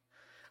 man.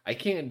 I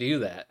can't do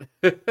that.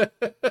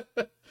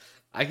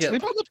 I get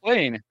Sleep on the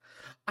plane,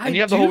 I and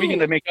you have the whole weekend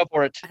to do. make up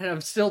for it. And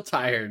I'm still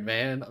tired,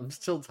 man. I'm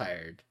still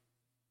tired.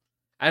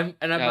 I Yeah,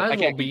 might I as well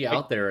can't. be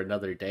out there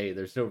another day.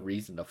 There's no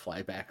reason to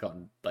fly back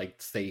on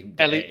like same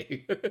At least,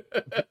 day.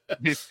 at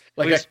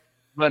like least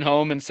run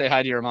home and say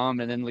hi to your mom,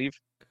 and then leave.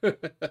 I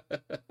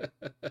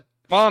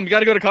Mom, you got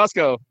to go to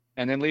Costco,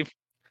 and then leave.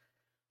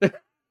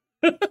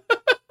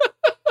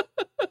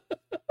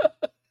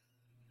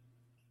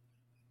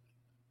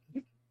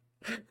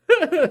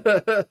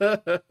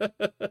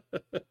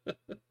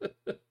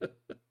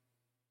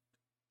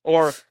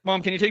 Or,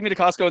 Mom, can you take me to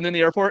Costco and then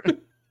the airport?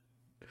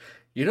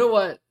 You know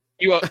what?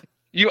 You owe,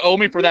 you owe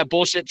me for that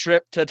bullshit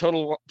trip to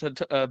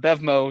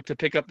Bevmo to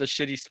pick up the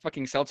shitty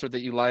fucking seltzer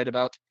that you lied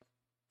about.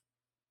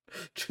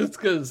 Just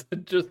cause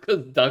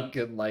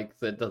Duncan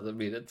likes it doesn't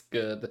mean it's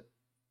good.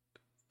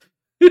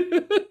 I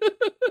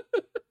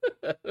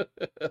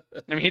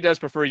mean, he does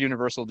prefer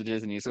Universal to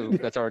Disney, so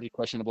that's already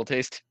questionable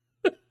taste.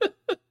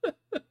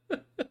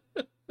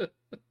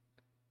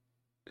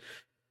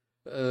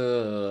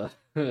 uh.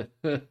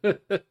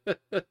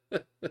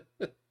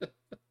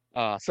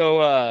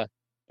 So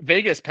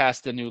Vegas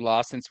passed a new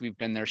law since we've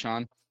been there,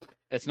 Sean.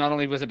 It's not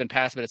only was it been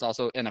passed, but it's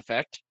also in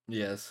effect,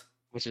 Yes.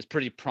 which is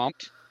pretty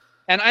prompt.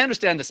 And I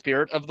understand the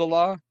spirit of the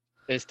law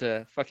is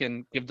to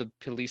fucking give the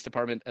police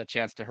department a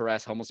chance to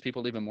harass homeless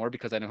people even more,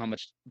 because I know how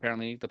much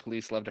apparently the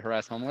police love to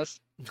harass homeless.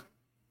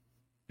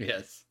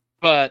 Yes.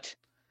 But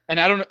and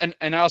I don't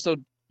and I also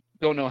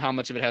don't know how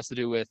much of it has to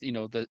do with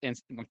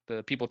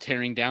the people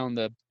tearing down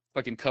the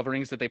fucking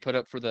coverings that they put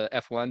up for the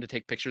F1 to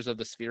take pictures of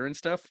the sphere and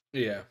stuff.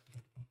 Yeah.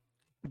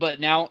 But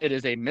now it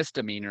is a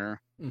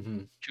misdemeanor Mm-hmm.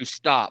 to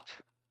stop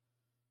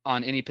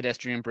on any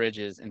pedestrian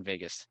bridges in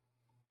Vegas.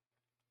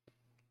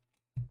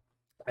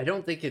 I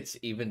don't think it's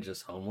even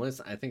just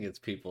homeless. I think it's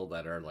people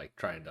that are like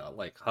trying to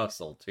like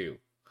hustle too.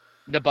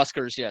 The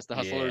buskers, yes, the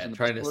hustlers Yeah, and the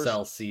trying to bustlers.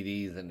 sell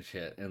CDs and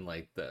shit, and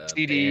like the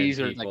CDs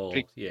band or like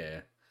people. Yeah,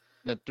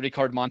 the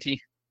 3-card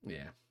Monty.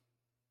 yeah,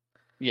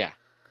 Yeah.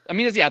 I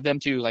mean, it's them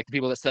too, like the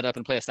people that set up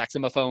and play a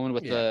saxophone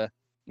with yeah.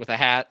 with a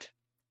hat.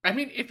 I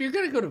mean, if you're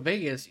gonna go to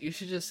Vegas, you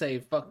should just say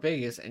fuck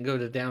Vegas and go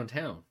to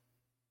downtown.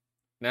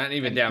 Not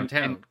even and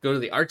downtown. Go to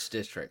the Arts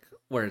District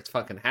where it's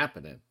fucking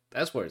happening.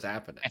 That's where it's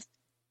happening.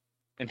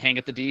 and hang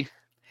at the D.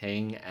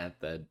 Hang at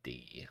the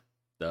D.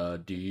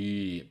 The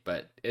D.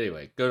 But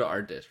anyway, go to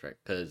Art District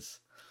because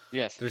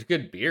Yes. there's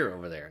good beer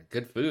over there.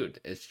 Good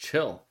food. It's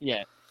chill.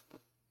 Yeah.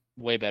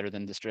 Way better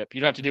than the Strip.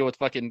 You don't have to deal with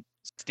fucking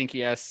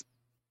stinky ass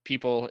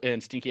people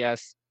in stinky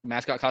ass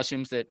mascot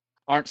costumes that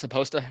aren't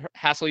supposed to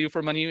hassle you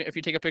for money if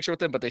you take a picture with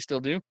them, but they still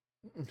do.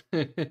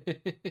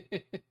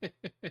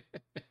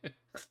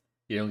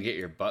 You don't get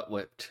your butt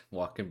whipped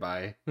walking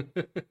by.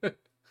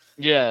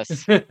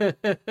 Yes.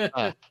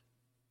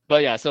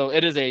 But yeah, so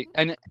it is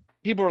and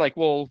people are like,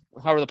 well,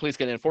 how are the police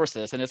going to enforce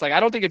this? And it's like, I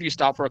don't think if you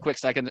stop for a quick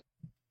second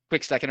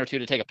or two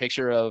to take a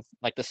picture of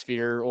like the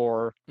Sphere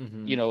or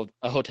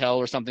a hotel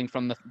or something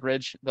from the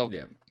bridge, they'll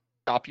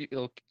stop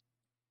you.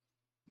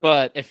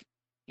 But if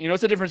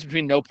it's the difference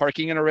between no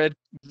parking in a red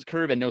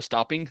curve and no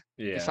stopping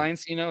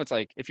signs. It's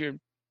like if you're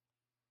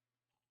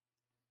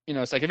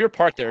it's like if you're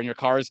parked there and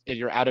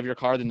you're out of your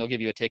car, then they'll give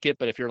you a ticket.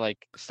 But if you're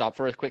like stop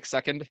for a quick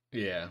second,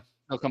 they'll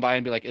come by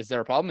and be like, is there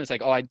a problem? It's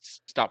like, oh, I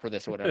stopped for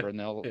this or whatever, and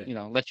they'll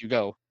let you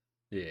go.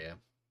 Yeah.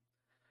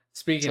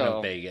 Speaking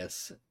of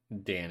Vegas,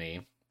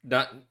 Danny,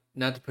 not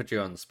to put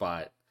you on the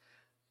spot,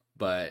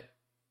 but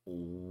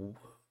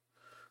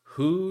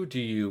who do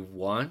you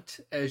want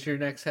as your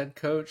next head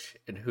coach,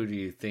 and who do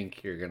you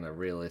think you're gonna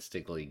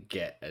realistically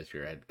get as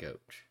your head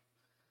coach?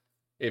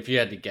 If you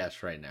had to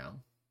guess right now,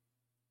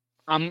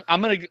 I'm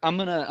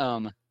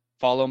gonna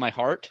follow my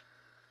heart,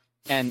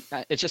 and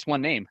it's just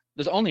one name.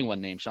 There's only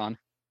one name, Sean.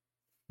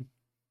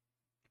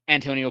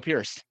 Antonio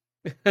Pierce.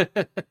 He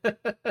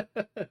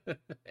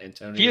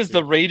is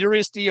the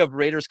Raideriest of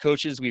Raiders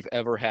coaches we've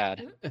ever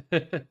had.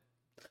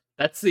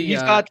 That's who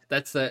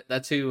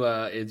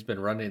it's been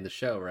running the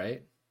show,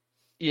 right?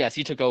 Yes,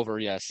 he took over.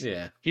 Yes.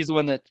 Yeah. He's the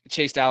one that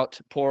chased out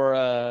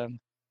poor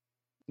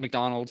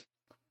McDonald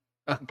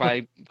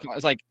by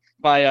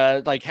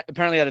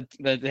apparently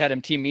they had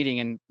him team meeting,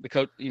 and the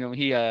coach,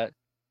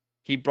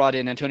 he brought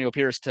in Antonio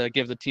Pierce to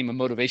give the team a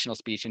motivational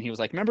speech, and he was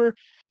like, remember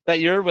that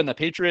year when the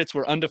Patriots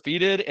were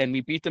undefeated and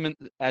we beat them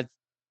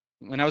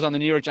when I was on the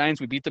New York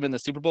Giants, we beat them in the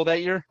Super Bowl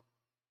that year?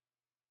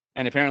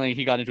 And apparently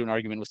he got into an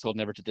argument, was told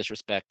never to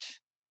disrespect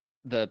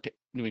the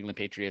New England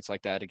Patriots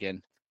like that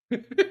again.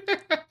 And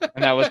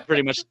that was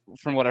pretty much,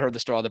 from what I heard, the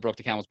straw that broke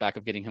the camel's back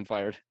of getting him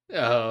fired.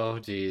 Oh,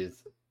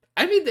 geez.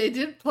 I mean, they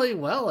did play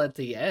well at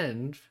the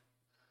end.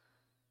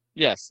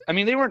 Yes. I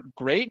mean, they weren't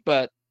great,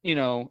 but,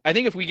 I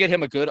think if we get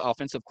him a good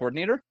offensive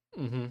coordinator,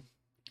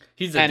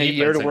 he's a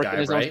year to work in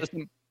his own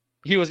system.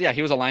 He was a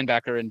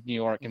linebacker in New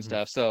York and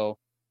stuff. So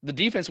the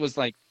defense was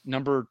like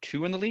number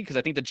 2 in the league, because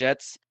I think the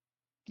Jets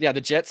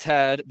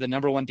had the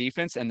number 1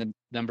 defense and the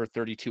number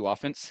 32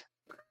 offense.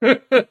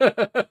 But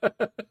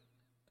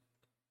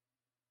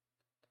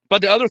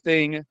the other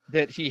thing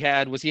that he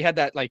had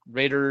that like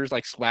Raiders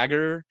like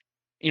swagger.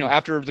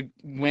 After the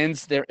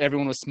wins,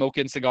 everyone was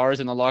smoking cigars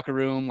in the locker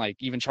room. Like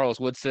even Charles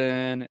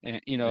Woodson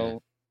and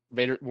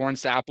Warren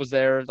Sapp was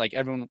there. Like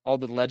everyone, all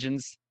the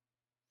legends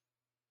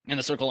in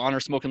the Circle of Honor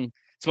smoking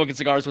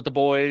cigars with the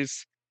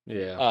boys.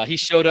 Yeah. He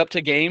showed up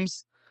to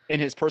games in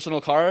his personal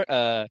car,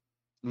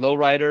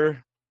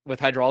 lowrider with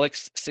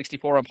hydraulics,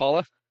 64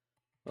 Impala.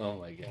 Oh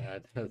my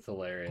God, that's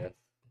hilarious.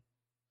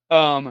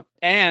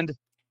 And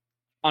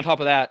on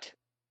top of that,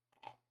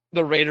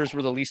 the Raiders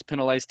were the least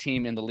penalized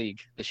team in the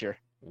league this year.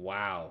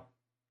 Wow.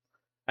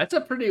 That's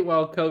a pretty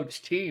well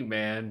coached team,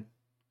 man.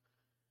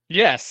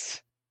 Yes.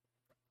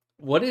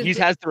 He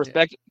has the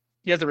respect.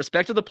 He has the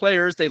respect of the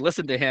players. They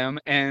listen to him,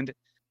 and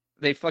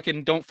they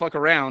fucking don't fuck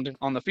around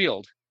on the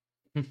field.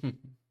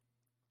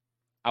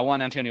 I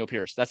want Antonio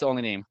Pierce. That's the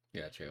only name.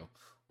 Yeah, true.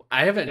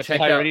 I haven't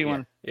checked out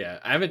anyone. Yeah,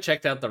 I haven't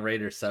checked out the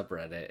Raiders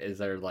subreddit. Is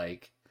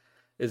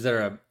there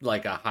a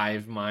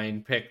hive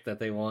mind pick that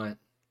they want?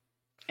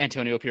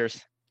 Antonio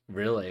Pierce.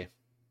 Really?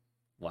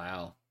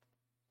 Wow.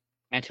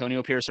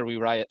 Antonio Pierce or we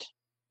riot.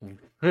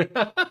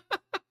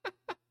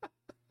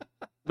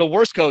 The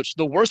worst coach,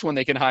 the worst one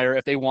they can hire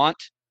if they want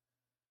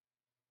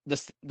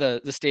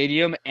the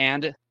stadium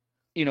and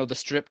the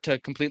Strip to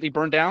completely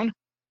burn down.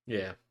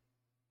 Yeah.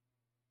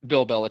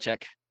 Bill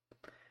Belichick.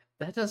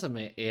 That doesn't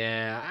make.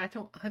 Yeah,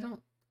 I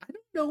don't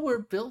know where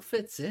Bill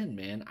fits in,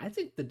 man. I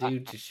think the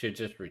dude should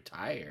just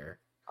retire.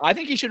 I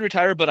think he should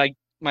retire, but I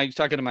was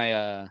talking to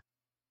my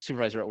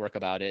supervisor at work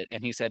about it,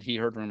 and he said he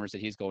heard rumors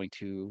that he's going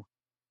to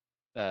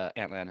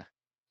Atlanta.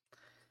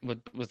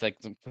 Was like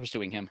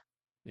pursuing him.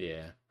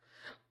 Yeah.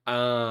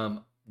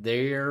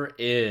 There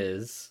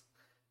is,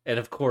 and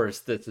of course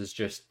this is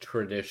just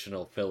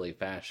traditional Philly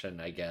fashion,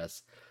 I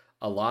guess.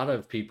 A lot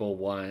of people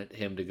want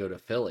him to go to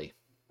Philly.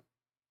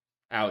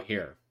 Out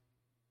here.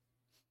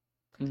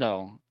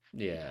 No.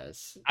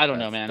 Yes. I don't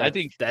know, man. I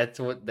think that's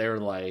what they're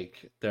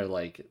like.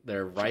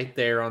 They're right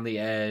there on the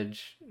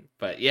edge.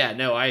 But yeah,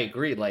 no, I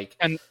agree. Like,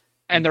 and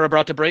they're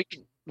about to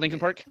break Lincoln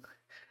Park.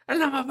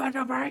 And I'm about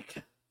to break.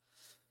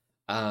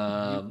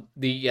 The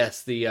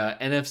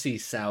NFC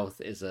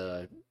South is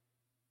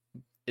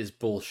is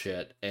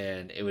bullshit,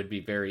 and it would be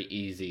very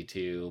easy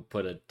to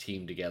put a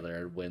team together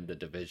and win the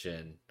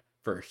division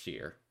first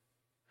year.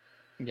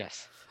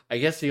 Yes. I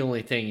guess the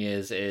only thing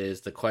is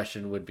the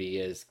question would be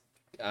is,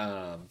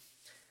 um,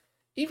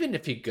 even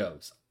if he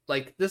goes,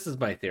 like this is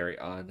my theory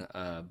on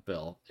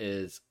Bill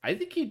is I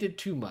think he did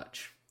too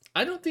much.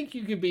 I don't think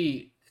you can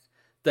be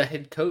the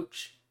head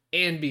coach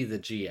and be the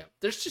GM.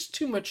 There's just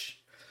too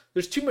much.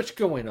 There's too much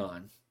going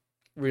on,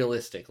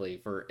 realistically,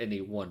 for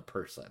any one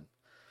person.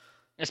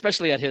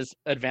 Especially at his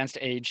advanced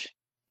age.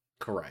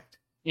 Correct.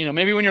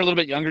 Maybe when you're a little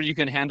bit younger, you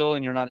can handle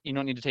and you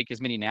don't need to take as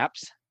many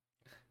naps.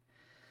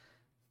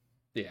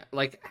 Yeah,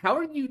 like how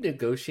are you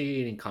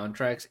negotiating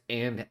contracts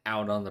and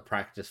out on the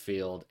practice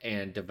field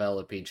and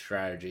developing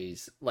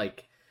strategies?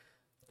 Like,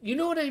 you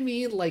know what I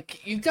mean?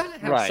 Like, you gotta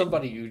have Right.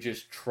 somebody you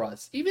just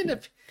trust, even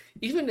if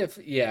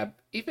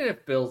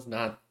Bill's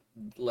not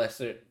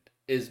lesser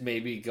is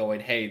maybe going,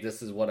 hey,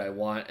 this is what I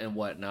want and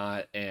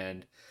whatnot,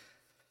 and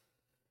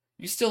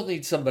you still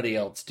need somebody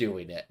else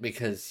doing it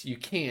because you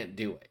can't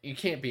do it. You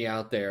can't be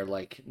out there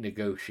like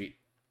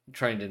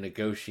trying to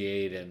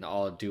negotiate and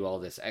do all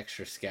this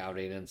extra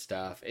scouting and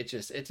stuff. It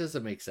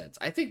doesn't make sense.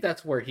 I think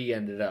that's where he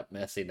ended up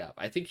messing up.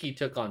 I think he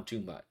took on too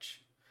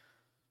much.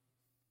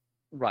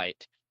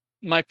 Right.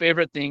 My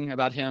favorite thing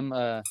about him,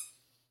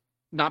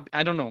 not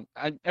I don't know.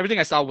 Everything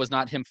I saw was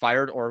not him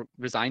fired or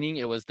resigning.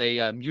 It was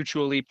they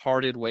mutually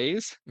parted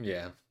ways.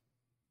 Yeah.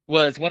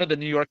 Was one of the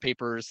New York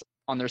papers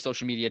on their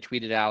social media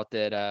tweeted out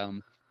that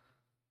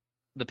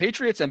the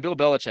Patriots and Bill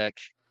Belichick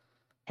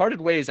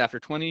parted ways after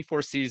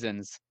 24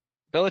 seasons.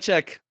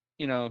 Belichick,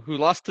 who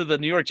lost to the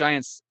New York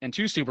Giants in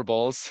 2 Super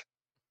Bowls,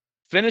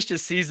 finished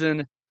his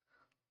season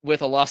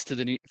with a loss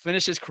to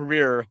finished his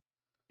career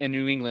in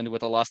New England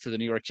with a loss to the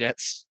New York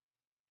Jets.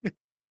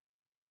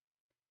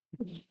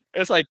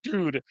 It's like,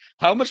 dude,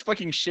 how much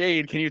fucking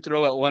shade can you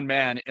throw at one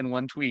man in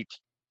one tweet?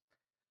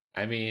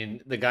 I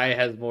mean, the guy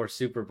has more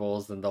Super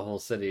Bowls than the whole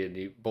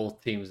city of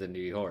both teams in New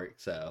York,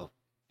 so.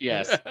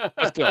 Yes,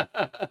 but still,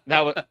 that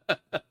was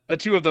the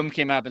 2 of them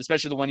came up,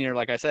 especially the one year,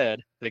 like I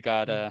said, they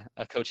got a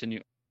coach in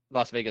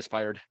Las Vegas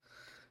fired.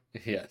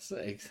 Yes,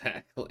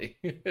 exactly.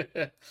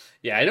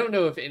 Yeah, I don't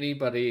know if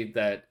anybody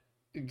that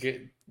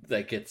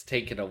gets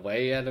taken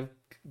away out of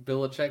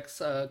Belichick's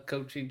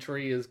coaching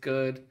tree is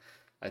good.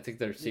 I think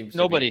there seems to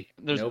be Nobody.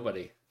 There's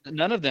nobody.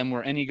 none of them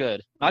were any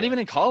good. Not Yeah, even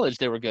in college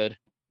they were good.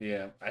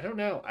 yeah. I don't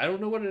know. I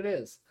don't know what it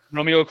is.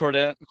 Romeo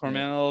Yeah,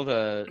 Cormel,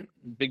 the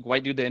big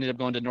white dude that ended up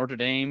going to Notre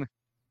Dame,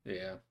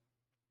 yeah,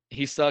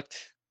 he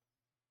sucked.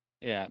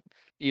 Yeah,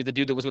 the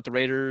dude that was with the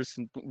Raiders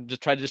and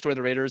just tried to destroy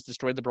the Raiders,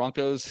 destroyed the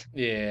Broncos.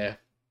 yeah,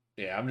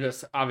 yeah. I'm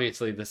just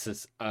obviously this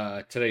is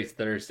today's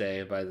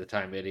Thursday. By the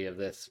time any of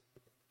this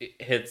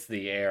hits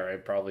the air,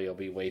 it probably will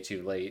be way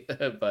too late.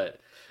 But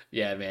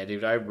yeah, man,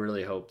 dude, I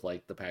really hope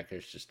like the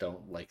Packers just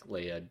don't like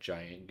lay a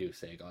giant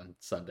goose egg on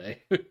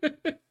Sunday.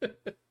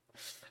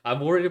 I'm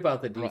worried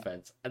about the Right.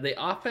 defense. And the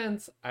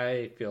offense,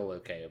 I feel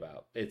okay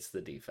about. It's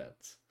the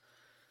defense.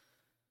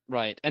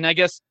 Right. And I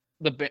guess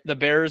the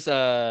Bears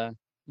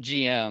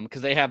GM,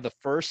 because they have the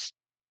first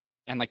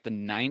and like the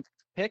 9th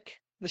pick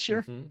this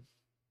year Mm-hmm.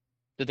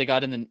 that they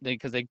got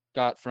because they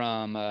got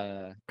from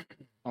I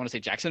want to say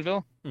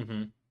Jacksonville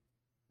Mm-hmm.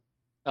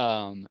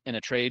 in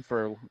a trade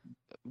for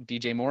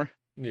DJ Moore.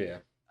 Yeah.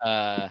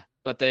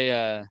 But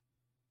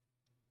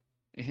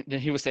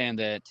he was saying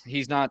that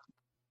he's not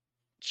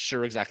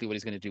sure exactly what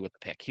he's going to do with the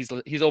pick.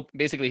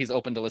 Basically he's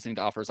open to listening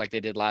to offers like they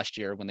did last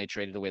year when they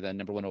traded away the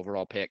number 1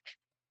 overall pick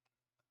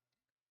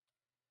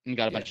and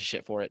got a Yeah. bunch of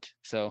shit for it.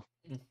 So,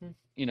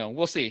 Mm-hmm.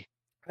 we'll see.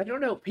 I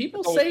don't know.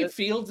 People So say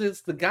Fields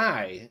is the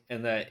guy,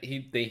 and that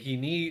the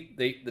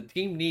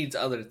team needs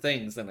other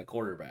things than a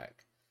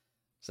quarterback.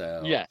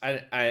 So yes,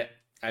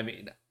 I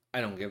mean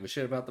I don't give a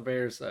shit about the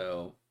Bears.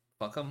 So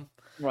fuck them.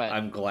 right.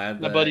 I'm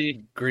glad My that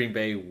buddy, Green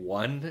Bay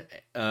won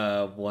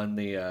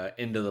the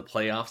into the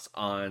playoffs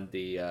on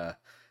the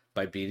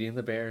by beating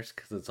the Bears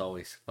because it's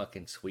always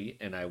fucking sweet,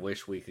 and I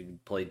wish we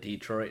could play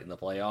Detroit in the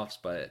playoffs,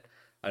 but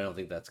I don't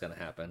think that's gonna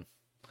happen.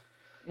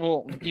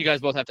 well, you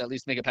guys both have to at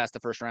least make it past the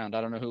first round.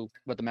 I don't know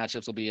what the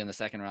matchups will be in the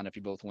second round if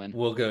you both win.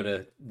 We'll go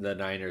to the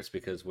Niners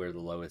because we're the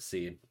lowest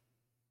seed.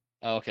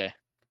 Oh, okay.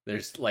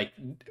 There's like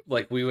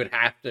we would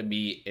have to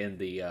meet in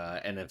the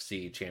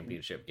NFC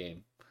Championship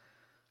game.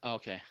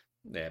 Okay.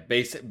 Yeah, I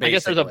guess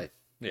basically.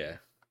 Yeah.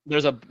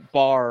 there's a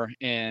bar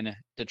in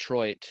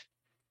Detroit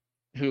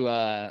who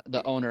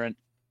the owner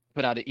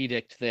put out an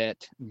edict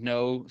that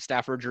no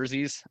Stafford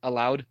jerseys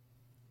allowed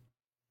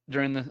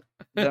during the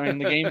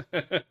game,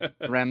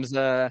 Rams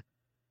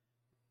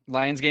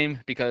Lions game,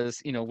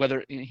 because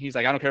whether he's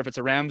like, I don't care if it's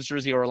a Rams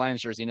jersey or a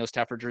Lions jersey, no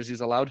Stafford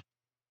jerseys allowed.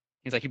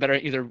 He's like, you better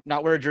either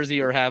not wear a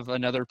jersey or have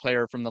another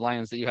player from the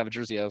Lions that you have a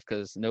jersey of,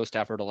 because no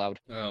Stafford allowed.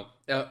 Oh,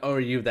 are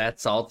you that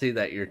salty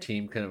that your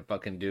team couldn't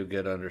fucking do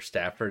good under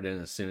Stafford,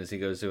 and as soon as he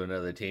goes to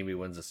another team, he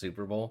wins a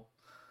Super Bowl?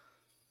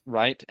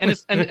 Right. And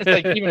it's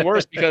like even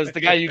worse because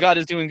the guy you got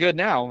is doing good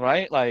now,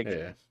 right? Like Yeah,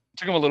 it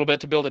took him a little bit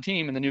to build a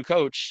team, and the new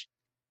coach.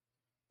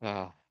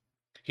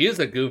 he is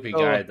a goofy So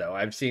guy, though.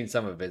 I've seen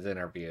some of his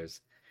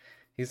interviews.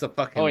 He's a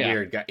Oh fucking yeah,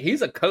 weird guy.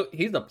 He's a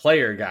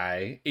player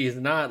guy. He's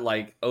not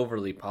like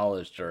overly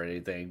polished or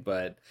anything,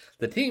 but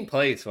the team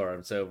plays for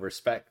him, so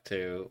respect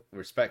to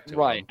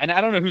right. him. And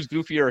I don't know who's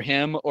goofier,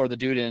 him or the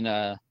dude in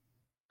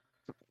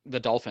the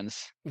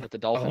Dolphins with the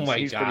Oh Dolphins. my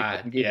He's pretty god.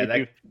 fucking Yeah,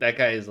 goofy too. that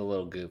guy is a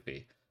little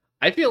goofy.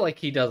 I feel like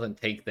he doesn't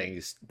take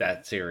things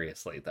that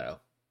seriously though.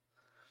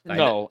 I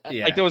know. No,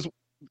 like Yeah.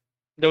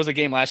 there was a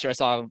game last year I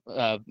saw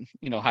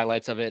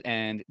highlights of it,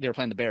 and they were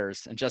playing the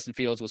Bears, and Justin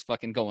Fields was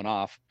fucking going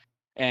off,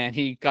 and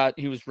he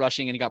was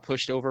rushing, and he got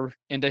pushed over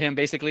into him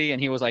basically,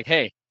 and he was like,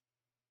 "Hey,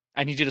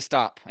 I need you to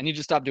stop. I need you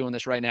to stop doing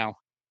this right now."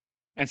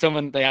 And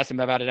they asked him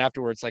about it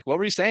afterwards, like, "What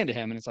were you saying to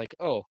him?" And it's like,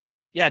 "Oh,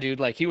 yeah, dude,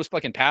 like he was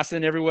fucking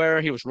passing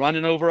everywhere. He was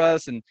running over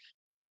us, and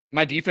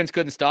my defense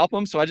couldn't stop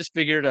him. So I just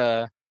figured,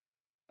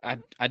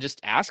 I just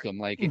ask him,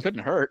 like it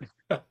couldn't hurt."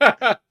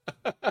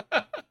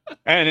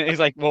 And he's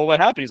like, "Well, what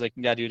happened?" He's like,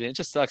 "Yeah, dude, it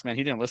just sucks, man.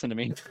 He didn't listen to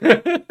me."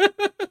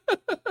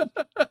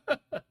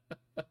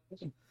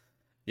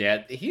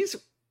 Yeah,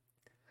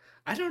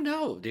 I don't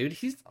know, dude.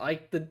 He's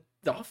like the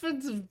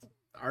Dolphins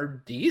are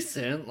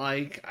decent.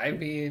 Like, I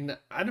mean,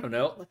 I don't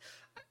know.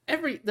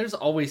 There's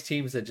always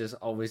teams that just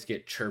always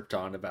get chirped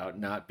on about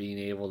not being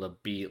able to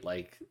beat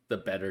like the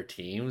better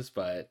teams,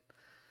 but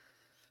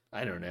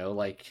I don't know.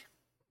 Like,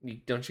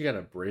 don't you got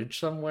a bridge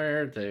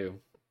somewhere to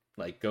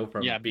like go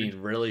from Yeah,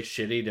 being really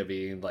shitty to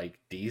being like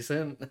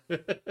decent?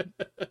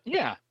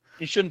 yeah.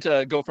 You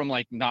shouldn't go from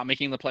like not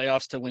making the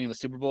playoffs to winning the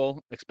Super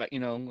Bowl.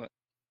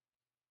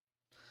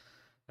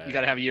 You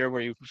got to have a year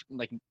where you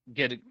like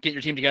get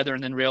your team together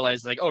and then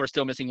realize like, oh, we're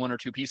still missing one or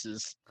two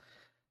pieces.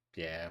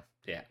 Yeah,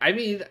 yeah. I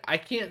mean, I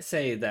can't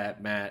say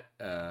that Matt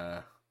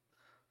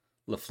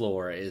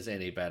LaFleur is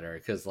any better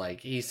because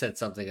like he said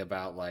something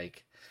about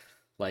like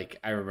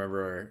I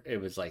remember it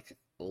was like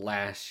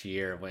last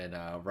year when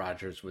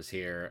Rogers was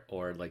here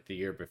or like the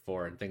year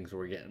before and things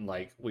were getting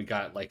like we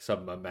got like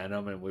some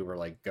momentum and we were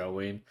like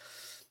going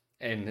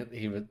and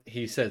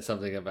he said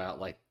something about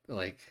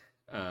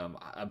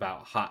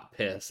about hot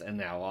piss and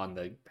now on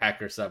the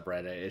Packer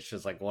subreddit it's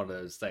just like one of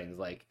those things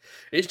like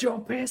is your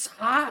piss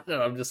hot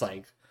and I'm just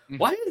like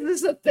why is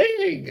this a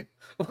thing?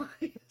 Why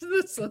is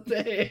this a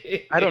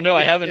thing? I don't know.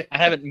 I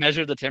haven't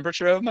measured the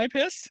temperature of my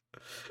piss.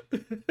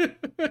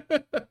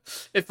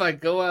 If I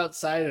go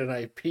outside and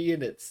I pee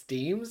and it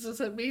steams,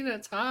 does it mean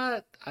it's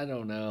hot? I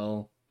don't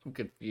know. I'm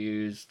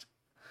confused.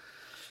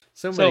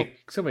 So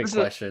So many this is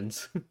a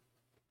questions.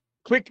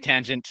 quick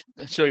tangent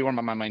to show you where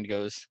my mind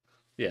goes.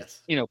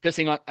 Yes.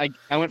 Pissing on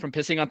I went from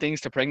pissing on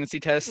things to pregnancy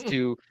tests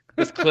to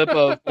this clip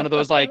of one of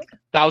those like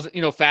thousand,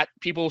 fat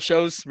people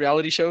shows,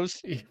 reality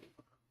shows.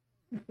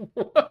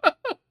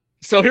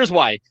 So here's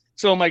why.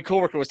 So my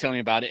coworker was telling me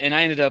about it, and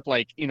I ended up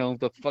like,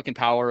 the fucking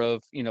power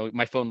of,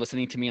 my phone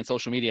listening to me on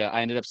social media.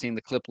 I ended up seeing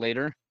the clip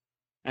later.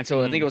 And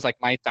so I think it Mm, was like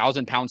my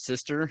 1,000-pound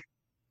sister.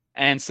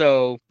 And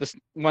so this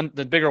one,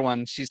 the bigger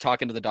one, she's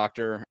talking to the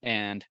doctor,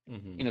 and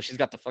mm-hmm, she's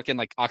got the fucking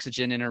like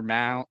oxygen in her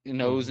mouth,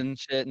 nose, mm-hmm. and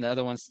shit, and the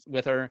other one's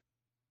with her.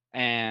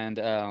 And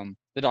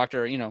the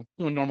doctor, doing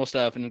normal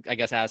stuff, and I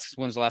guess asks,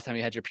 "When's the last time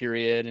you had your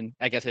period?" And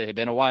I guess it had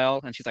been a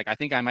while. And she's like, "I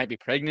think I might be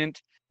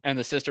pregnant." And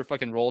the sister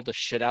fucking rolled the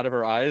shit out of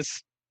her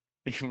eyes,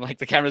 like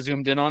the camera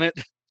zoomed in on it.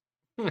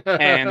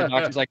 And the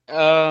doctor's like,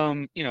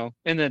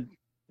 in the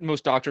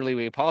most doctorly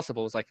way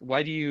possible, is like,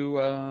 "Why do you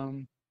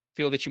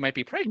feel that you might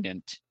be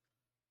pregnant?"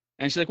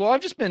 And she's like, "Well,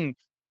 I've just been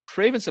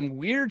craving some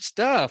weird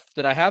stuff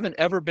that I haven't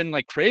ever been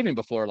like craving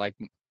before. Like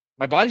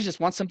my body just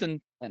wants something,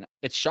 and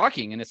it's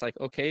shocking." And it's like,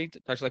 okay. The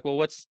doctor's like, "Well,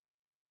 what's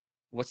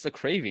the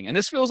craving?" And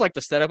this feels like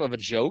the setup of a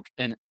joke.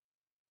 And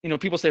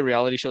people say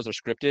reality shows are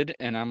scripted,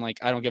 and I'm like,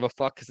 I don't give a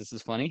fuck because this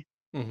is funny.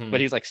 But Mm-hmm.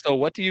 he's like, "So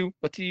what are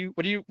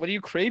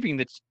you craving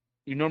that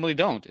you normally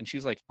don't?" And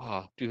she's like,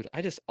 "Oh, dude,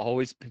 I just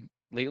always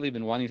lately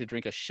been wanting to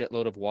drink a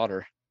shitload of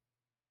water."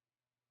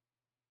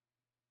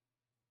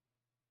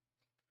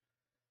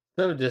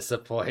 So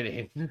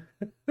disappointing.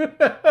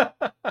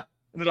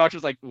 And the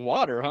doctor's like,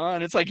 "Water, huh?"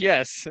 And it's like,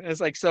 "Yes." And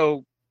it's like,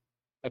 so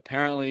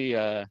apparently,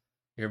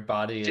 Your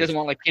body she doesn't is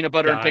want like peanut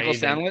butter and pickle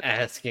dying and sandwich.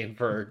 asking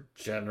for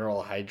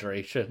general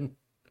hydration.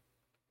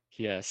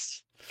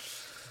 Yes.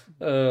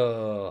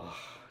 Oh,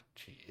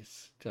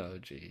 jeez. Oh,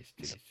 jeez,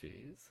 jeez,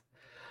 jeez.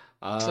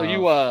 So Uh,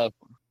 you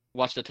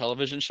watched a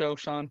television show,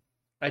 Sean?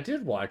 I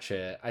did watch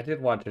it. I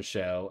did watch a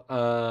show.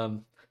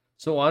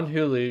 So on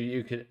Hulu,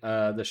 you could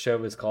the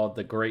show is called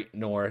The Great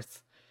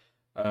North.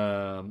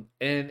 And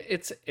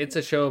it's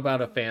a show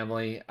about a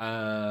family.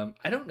 I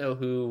don't know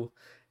who.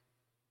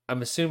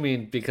 I'm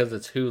assuming because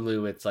it's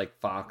Hulu, it's like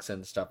Fox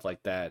and stuff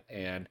like that.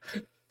 And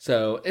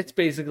so it's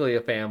basically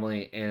a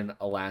family in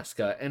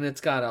Alaska, and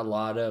it's got a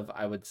lot of,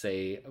 I would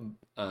say,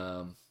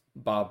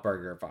 Bob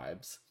Burger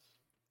vibes.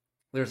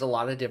 There's a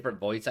lot of different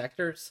voice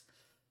actors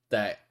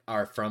that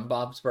are from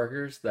Bob's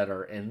Burgers that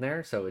are in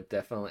there. So it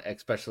definitely,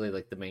 especially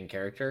like the main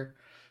character,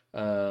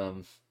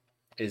 um,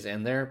 is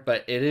in there.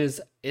 But it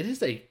is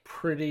a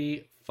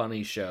pretty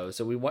funny show.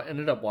 So we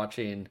ended up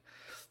watching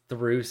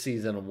through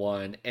season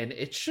one, and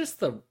it's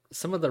just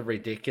some of the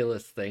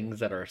ridiculous things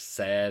that are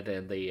said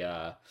and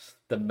the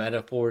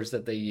metaphors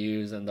that they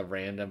use and the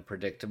random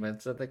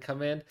predicaments that they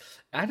come in.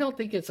 I don't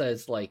think it's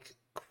as like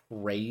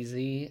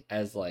crazy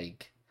as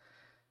like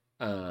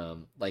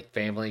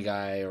Family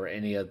Guy or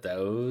any of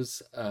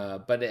those,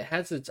 but it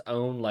has its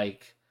own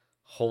like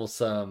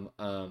wholesome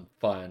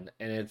fun,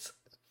 and it's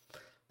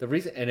the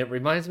reason, and it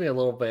reminds me a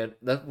little bit.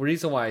 The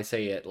reason why I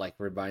say it like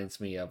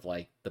reminds me of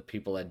like the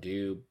people that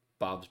do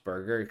Bob's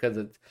Burger, because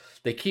it's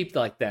they keep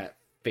like that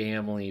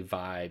family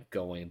vibe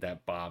going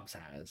that Bob's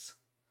has.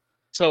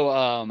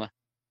 So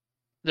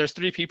there's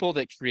three people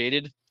that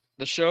created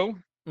the show.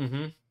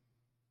 Mm-hmm.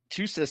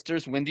 Two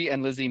sisters, Wendy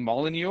and Lizzie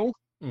Molyneux,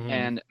 Mm-hmm.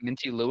 and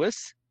Minty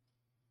Lewis.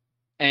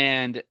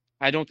 And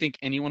I don't think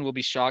anyone will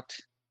be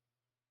shocked,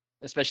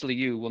 especially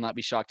you will not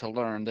be shocked to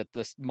learn that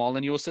the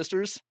Molyneux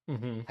sisters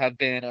Mm-hmm. have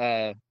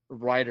been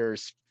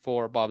writers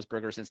for Bob's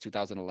Burger since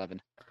 2011.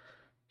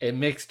 It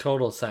makes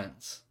total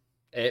sense.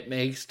 It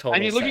makes I total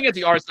mean, looking at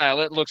the sense. art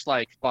style, it looks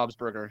like Bob's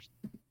Burger.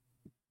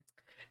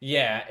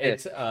 Yeah,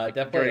 it's Like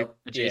definitely very yeah.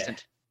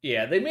 adjacent.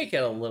 Yeah, they make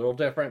it a little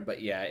different,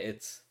 but yeah,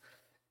 it's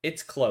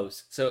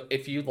close. So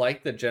if you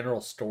like the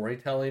general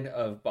storytelling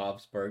of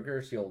Bob's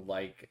Burgers, you'll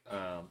like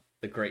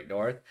The Great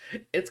North.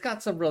 It's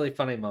got some really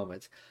funny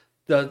moments.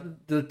 The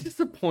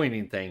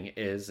disappointing thing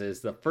is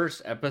the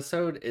first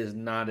episode is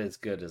not as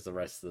good as the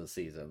rest of the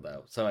season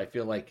though. So I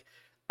feel like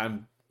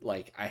I'm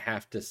like I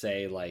have to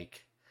say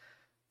like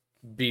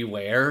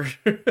beware.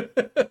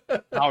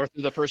 Power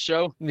through the first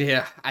show.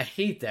 Yeah, I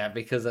hate that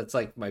because that's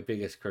like my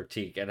biggest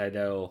critique, and I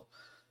know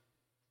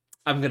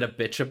I'm gonna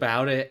bitch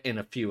about it in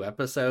a few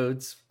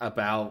episodes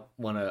about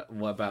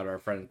our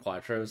friend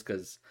Quattro's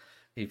because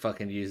he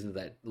fucking uses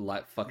that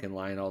fucking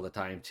line all the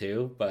time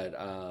too. But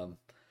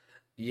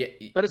yeah,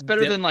 But it's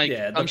better than like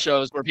yeah some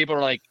shows where people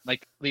are like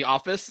The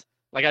Office.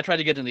 Like I tried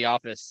to get in The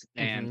Office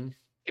and mm-hmm.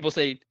 people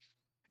say,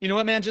 you know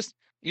what, man,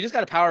 you just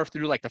gotta power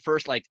through like the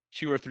first like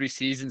 2 or 3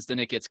 seasons, then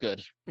it gets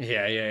good.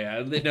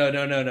 Yeah.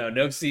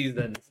 No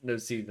seasons, no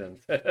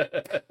seasons.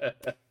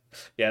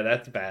 Yeah,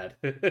 that's bad.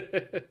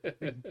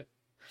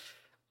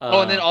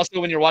 Oh, and then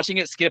also when you're watching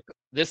it, skip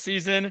this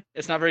season.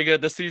 It's not very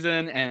good this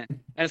season, and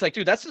it's like,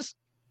 dude, that's just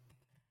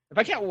if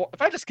I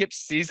have to skip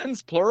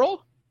seasons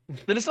plural,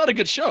 then it's not a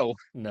good show.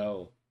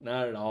 No,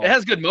 not at It all.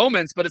 has good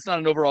moments, but it's not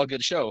an overall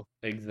good show.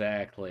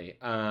 Exactly.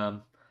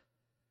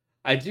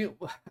 I do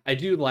I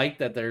do like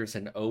that there's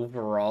an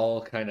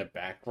overall kind of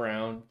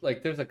background.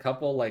 Like there's a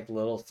couple like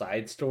little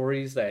side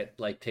stories that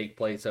like take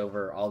place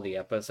over all the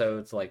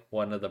episodes. Like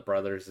one of the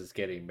brothers is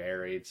getting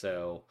married,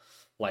 so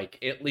like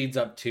it leads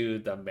up to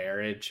the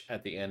marriage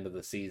at the end of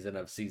the season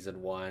of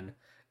season 1.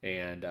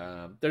 And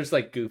there's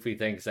like goofy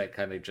things that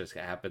kind of just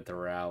happen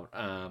throughout.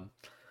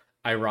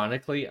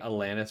 Ironically,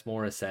 Alanis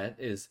Morissette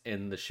is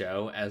in the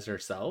show as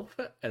herself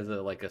as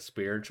a like a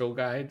spiritual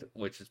guide,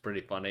 which is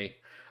pretty funny.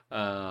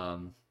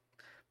 Um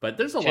but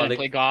there's a She lot didn't of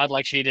play God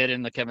like she did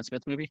in the Kevin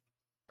Smith movie.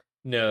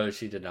 no,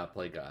 she did not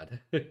play God.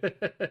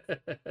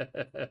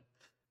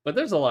 But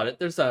there's a lot of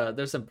there's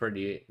some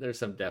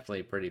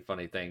definitely pretty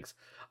funny things.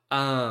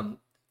 Um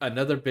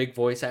Another big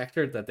voice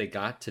actor that they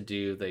got to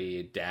do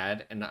the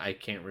dad, and I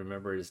can't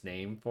remember his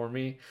name for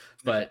me,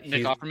 but Nick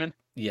he's Offerman.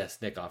 yes,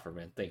 Nick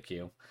Offerman. Thank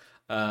you.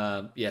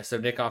 Yeah, so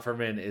Nick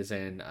Offerman is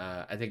in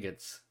I think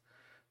it's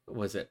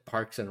was it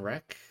Parks and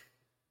Rec?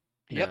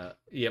 Yep. No.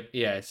 Yep.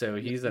 Yeah. So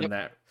Yep. he's in Yep.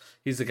 that.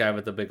 He's the guy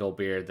with the big old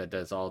beard that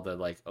does all the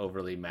like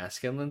overly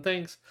masculine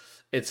things.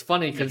 It's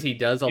funny Yeah. because he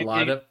does a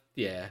lot You of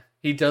yeah.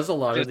 He does a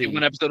lot gonna of see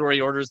one the. episode where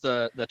he orders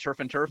the turf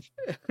and turf,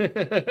 a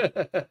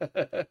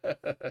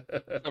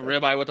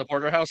ribeye with a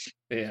porterhouse.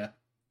 Yeah.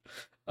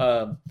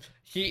 Um,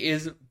 he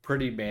is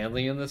pretty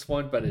manly in this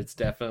one, but it's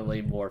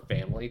definitely more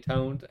family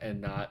toned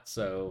and not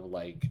so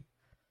like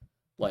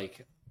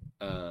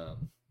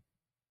um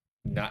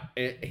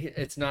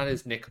it's not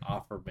as Nick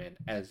Offerman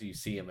as you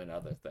see him in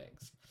other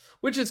things,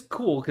 which is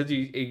cool because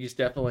he's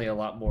definitely a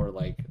lot more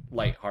like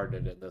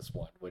lighthearted in this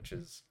one, which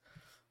is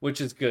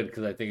good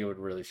because I think it would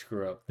really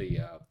screw up the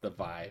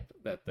vibe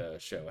that the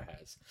show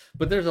has.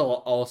 But there's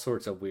all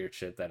sorts of weird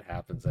shit that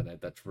happens in it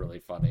that's really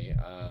funny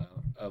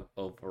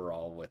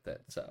overall with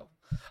it. So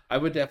I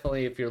would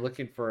definitely, if you're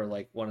looking for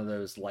like one of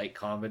those light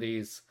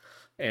comedies,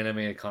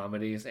 animated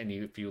comedies, and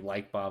if you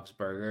like Bob's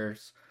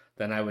Burgers,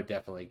 then I would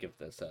definitely give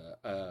this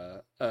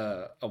a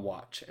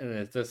watch. And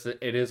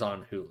it is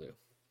on Hulu.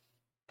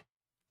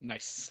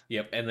 Nice.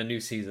 Yep, and the new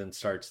season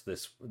starts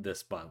this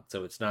month,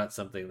 so it's not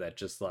something that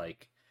just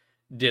like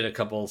did a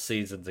couple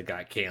seasons and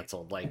got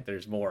canceled. Like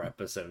there's more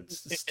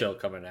episodes still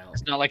coming out.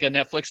 It's not like a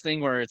Netflix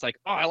thing where it's like,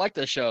 oh, I like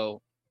this show.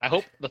 I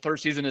hope the third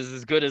season is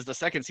as good as the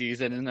second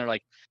season, and they're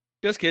like,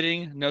 just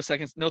kidding, no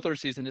third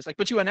season. It's like,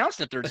 but you announced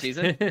a third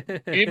season.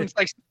 You even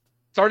like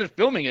started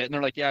filming it, and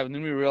they're like, yeah. And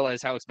then we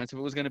realized how expensive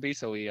it was going to be,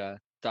 so we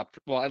stopped.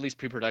 Well, at least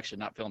pre-production,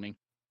 not filming,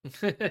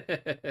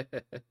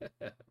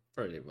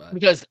 Pretty much.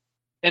 because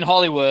in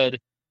Hollywood,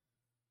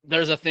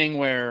 there's a thing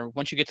where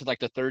once you get to like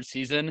the third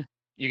season,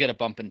 you get a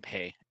bump in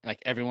pay, like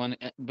everyone,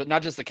 but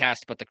not just the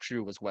cast, but the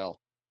crew as well.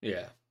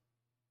 Yeah.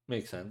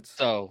 Makes sense.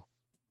 So,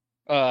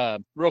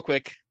 real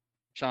quick,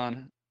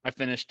 Sean, I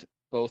finished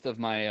both of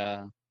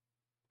my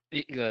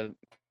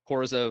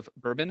pours of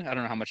bourbon. I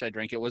don't know how much I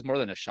drank. It was more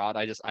than a shot.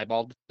 I just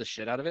eyeballed the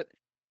shit out of it.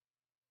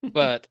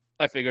 But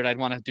I figured I'd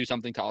want to do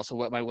something to also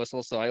wet my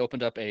whistle, so I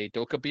opened up a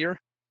Doka beer,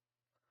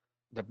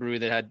 the brewery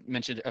that I had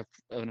mentioned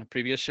in a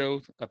previous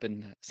show up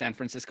in San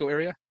Francisco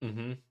area.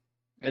 Mm-hmm.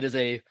 It is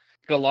a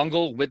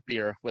Galangal wit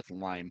beer with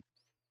lime.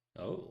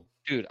 Oh.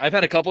 Dude, I've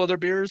had a couple other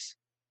beers.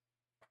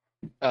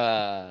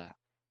 Uh,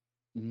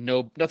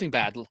 no, nothing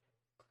bad.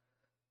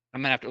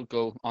 I'm gonna have to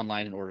go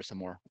online and order some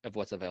more of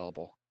what's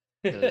available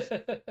because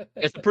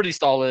it's a pretty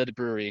solid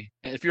brewery.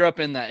 And if you're up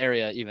in that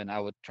area, even I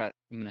would try.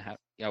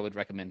 I would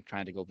recommend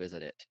trying to go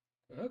visit it.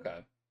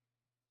 Okay.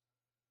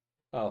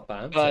 Oh,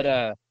 But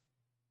fancy.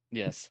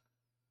 yes,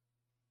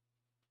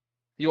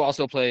 you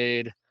also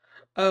played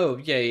Oh,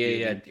 yeah, video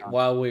yeah, games, yeah. John.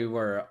 While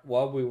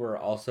we were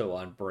also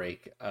on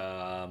break,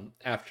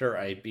 after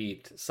I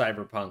beat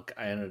Cyberpunk,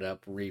 I ended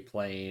up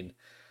replaying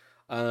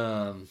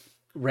um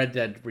Red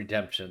Dead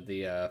Redemption,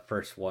 the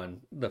first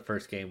one, the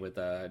first game with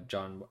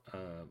John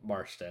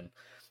Marston.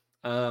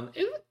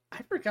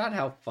 I forgot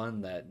how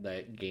fun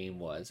that game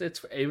was.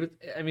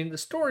 I mean, the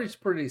story's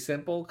pretty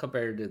simple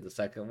compared to the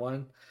second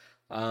one.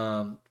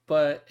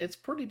 But it's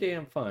pretty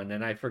damn fun,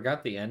 and I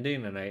forgot the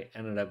ending, and I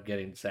ended up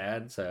getting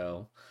sad.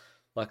 So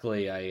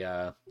luckily,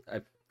 I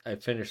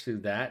finished through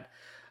that.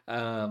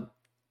 Um,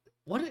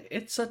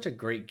 it's such a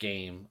great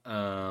game.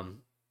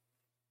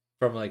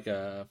 From like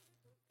a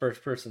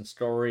first person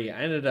story, I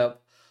ended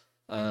up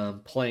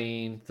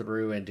playing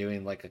through and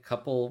doing like a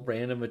couple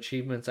random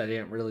achievements I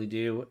didn't really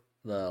do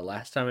the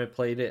last time I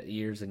played it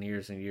years and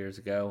years and years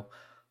ago.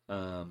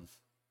 Um,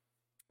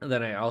 and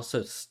then I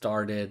also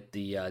started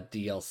the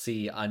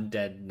DLC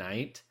Undead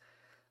Night.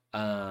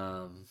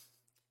 Um,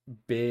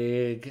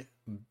 big,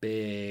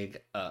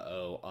 big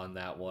uh-oh on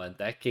that one.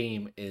 That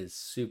game is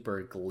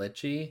super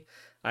glitchy.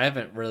 I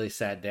haven't really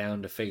sat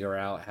down to figure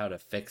out how to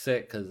fix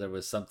it because there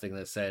was something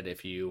that said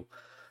if you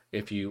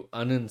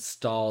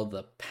uninstall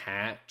the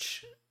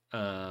patch,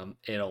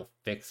 it'll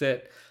fix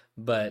it.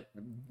 But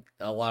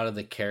a lot of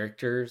the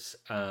characters,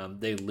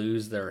 they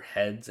lose their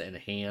heads and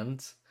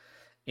hands,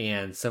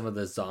 and some of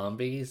the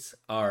zombies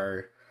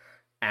are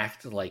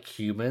act like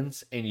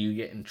humans, and you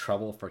get in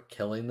trouble for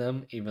killing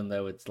them, even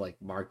though it's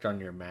like marked on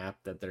your map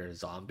that they're a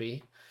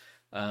zombie.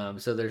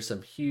 So there's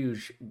some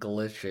huge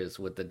glitches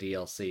with the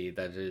DLC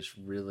that just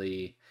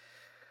really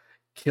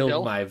killed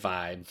Still, my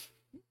vibe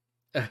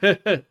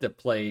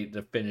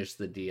to finish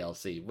the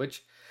DLC,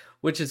 which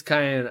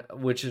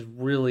is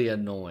really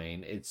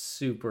annoying. It's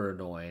super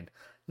annoying.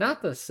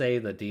 Not to say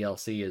the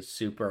DLC is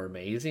super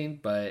amazing,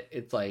 but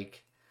it's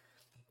like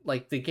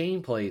the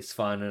gameplay is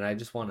fun, and I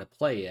just want to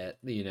play it,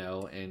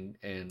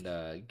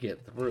 and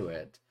get through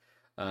it.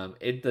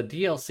 The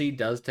DLC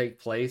does take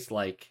place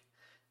like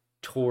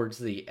towards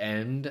the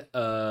end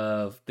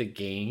of the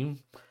game.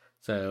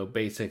 So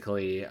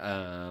basically,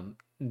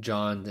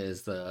 John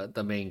is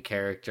the main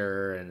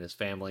character, and his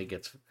family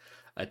gets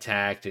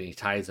attacked, and he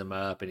ties them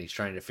up, and he's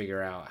trying to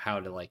figure out how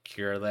to like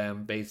cure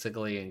them,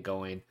 basically, and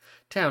going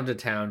town to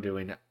town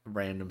doing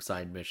random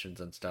side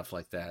missions and stuff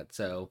like that.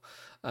 So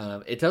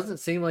it doesn't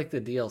seem like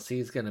the DLC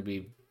is going to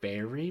be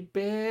very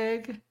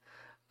big,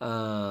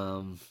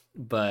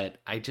 but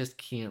I just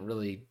can't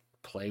really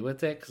play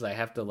with it because I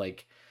have to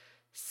like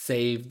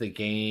save the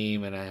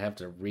game, and I have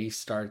to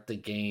restart the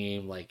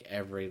game like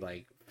every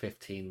like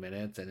 15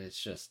 minutes, and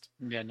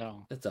yeah,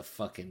 no, it's a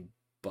fucking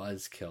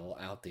buzzkill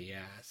out the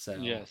ass. So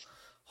yes,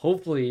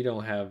 hopefully you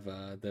don't have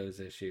those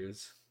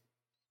issues.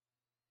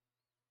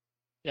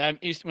 yeah.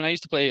 When I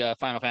used to play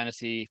Final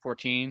Fantasy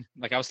 14,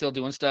 like I was still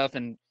doing stuff,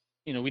 and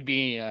we'd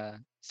be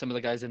some of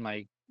the guys in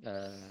my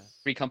uh,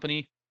 free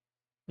company,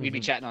 we'd be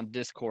Hmm. chatting on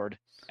Discord,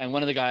 and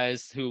one of the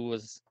guys who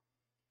was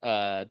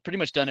pretty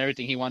much done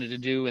everything he wanted to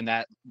do in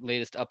that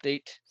latest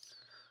update.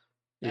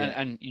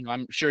 And, Yeah. and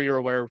I'm sure you're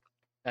aware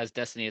as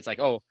Destiny, it's like,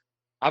 oh,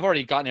 I've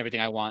already gotten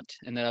everything I want.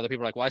 And then other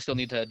people are like, well, I still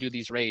need to do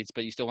these raids,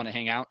 but you still want to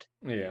hang out.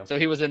 Yeah. So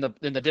he was in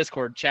the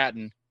Discord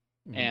chatting,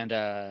 Hmm. and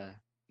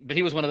but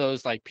he was one of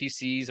those like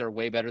PCs are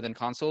way better than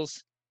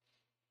consoles.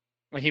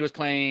 When he was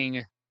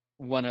playing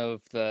one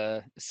of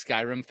the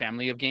Skyrim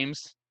family of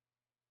games,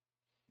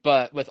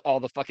 but with all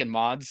the fucking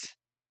mods.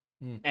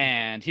 Hmm.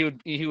 And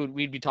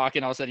we'd be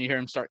talking, all of a sudden you hear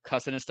him start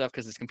cussing and stuff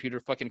because his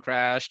computer fucking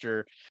crashed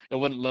or it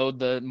wouldn't load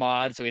the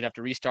mod, so he'd have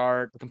to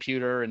restart the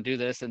computer and do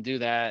this and do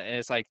that. And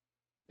it's like,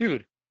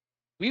 dude,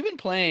 we've been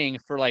playing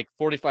for like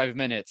 45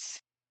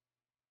 minutes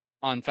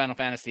on Final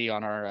Fantasy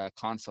on our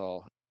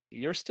console.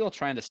 You're still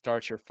trying to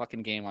start your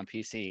fucking game on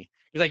PC.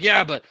 He's like,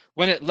 yeah, but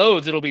when it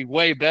loads, it'll be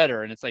way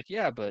better. And it's like,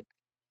 yeah, but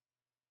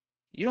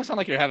you don't sound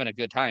like you're having a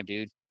good time,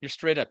 dude. You're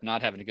straight up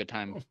not having a good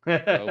time,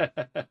 bro.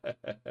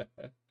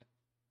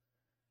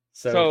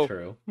 So So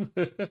true.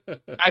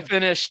 I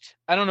finished.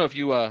 I don't know if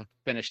you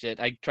finished it.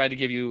 I tried to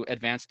give you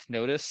advanced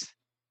notice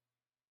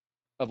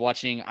of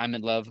watching I'm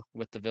in Love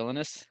with the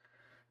Villainess.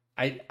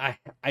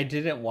 I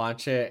didn't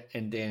watch it,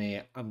 and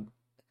Danny,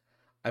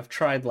 I've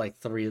tried like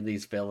three of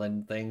these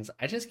villain things.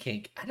 I just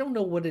can't. I don't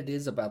know what it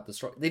is about the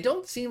story. They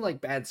don't seem like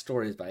bad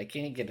stories, but I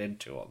can't get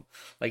into them.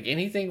 Like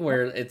anything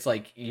where it's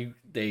like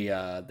they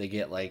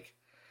get like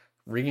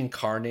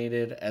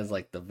reincarnated as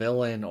like the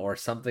villain or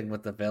something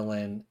with the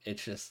villain.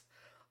 It's just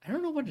I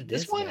don't know what it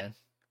This is, one man.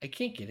 I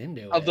can't get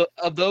into of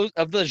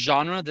it. the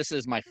genre, this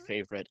is my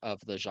favorite of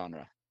the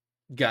genre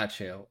Got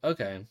you.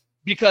 Okay.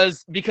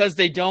 because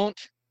they don't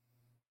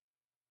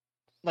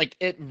like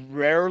it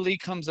rarely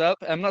comes up.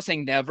 I'm not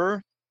saying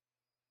never,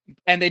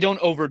 and they don't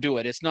overdo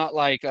it. It's not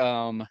like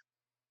God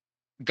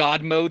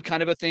mode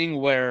kind of a thing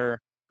where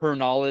her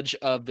knowledge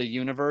of the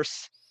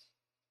universe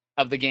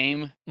of the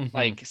game Mm-hmm.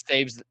 like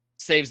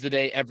saves the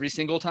day every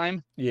single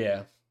time.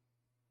 Yeah.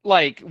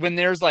 Like when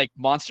there's like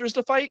monsters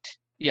to fight,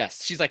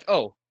 yes, she's like,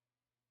 "Oh,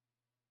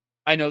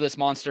 I know this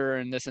monster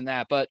and this and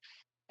that." But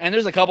and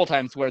there's a couple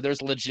times where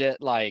there's legit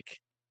like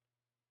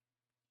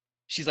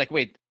she's like,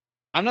 "Wait,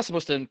 I'm not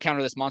supposed to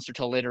encounter this monster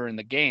till later in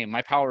the game.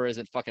 My power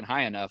isn't fucking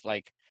high enough."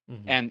 Like,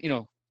 Mm-hmm. and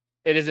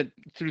it isn't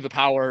through the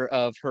power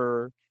of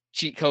her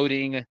cheat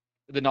coding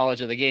the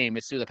knowledge of the game.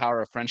 It's through the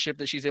power of friendship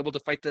that she's able to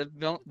fight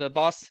the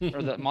boss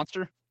or the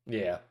monster.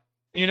 Yeah.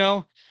 You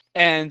know,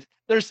 and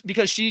there's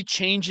because she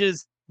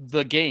changes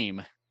the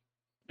game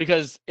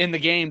because in the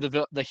game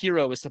the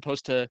hero is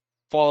supposed to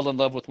fall in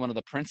love with one of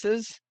the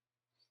princes,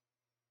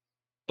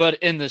 but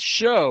in the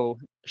show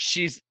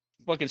she's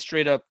fucking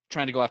straight up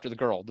trying to go after the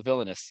girl, the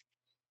villainess.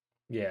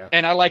 Yeah.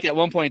 And I like at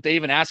one point they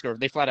even ask her,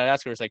 they flat out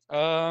ask her, it's like,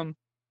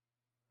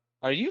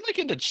 are you like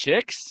into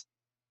chicks?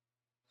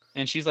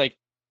 And she's like,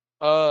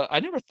 I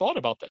never thought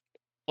about that.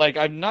 Like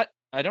I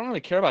don't really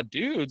care about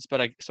dudes,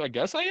 but I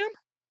guess I am.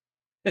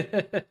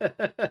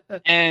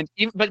 And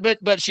even,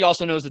 but she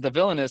also knows that the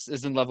villainess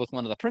is in love with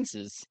one of the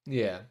princes.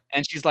 Yeah.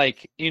 And she's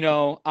like,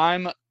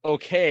 I'm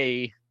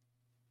okay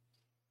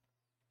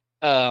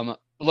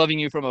loving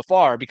you from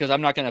afar because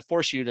I'm not going to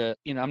force you to,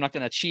 I'm not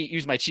going to cheat,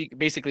 use my cheat.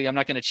 Basically, I'm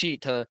not going to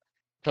cheat to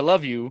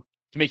love you,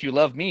 to make you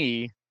love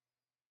me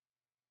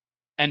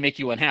and make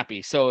you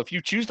unhappy. So if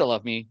you choose to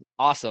love me,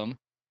 awesome.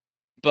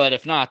 But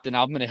if not, then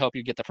I'm going to help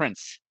you get the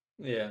prince.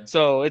 Yeah.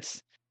 So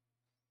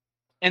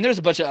and there's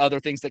a bunch of other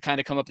things that kind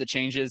of come up that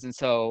changes. And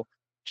so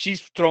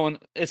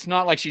it's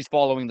not like she's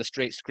following the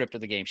straight script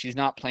of the game. She's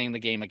not playing the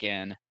game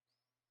again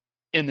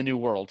in the new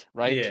world,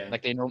 right? Yeah.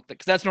 Like they know,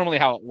 because that's normally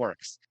how it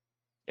works.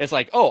 It's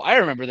like, oh, I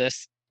remember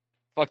this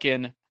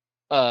fucking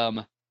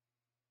um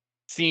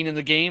scene in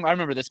the game. I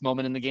remember this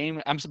moment in the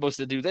game. I'm supposed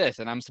to do this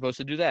and I'm supposed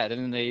to do that.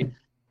 And then they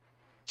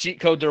cheat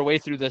code their way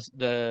through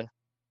the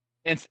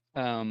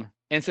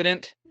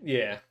incident.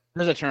 Yeah.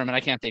 There's a term and I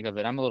can't think of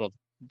it. I'm a little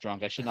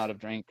drunk. I should not have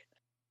drank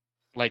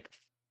like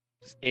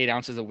 8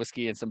 ounces of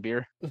whiskey and some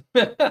beer.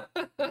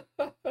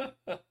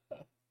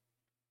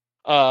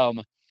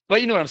 Um,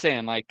 but you know what I'm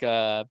saying? Like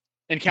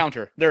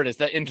encounter. There it is,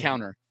 that Mhm.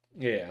 encounter.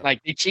 Yeah.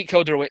 Like they cheat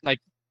code their way like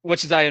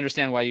which is I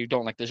understand why you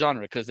don't like the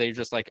genre, because they're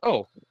just like,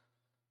 oh,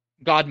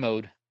 God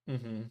mode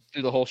Mm-hmm.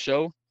 through the whole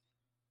show.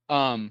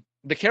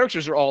 The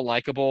characters are all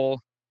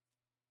likable.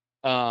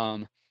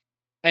 Um,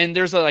 and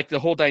there's like the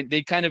whole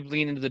they kind of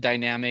lean into the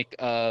dynamic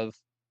of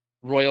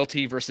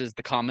royalty versus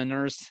the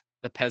commoners,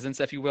 the peasants,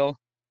 if you will.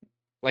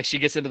 Like she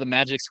gets into the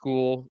magic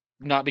school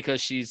not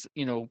because she's,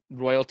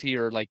 royalty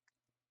or like,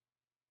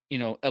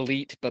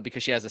 elite, but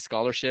because she has a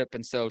scholarship,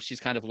 and so she's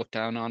kind of looked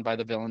down on by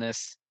the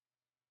villainess.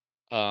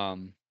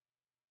 Um,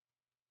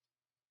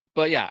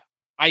 but yeah,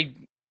 I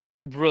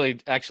really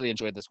actually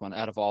enjoyed this one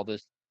out of all the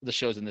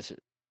shows in this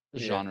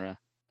Yeah. genre.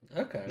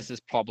 Okay. This is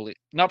probably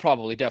not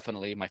probably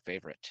definitely my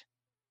favorite.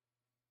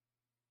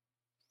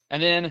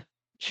 And then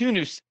two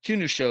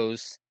new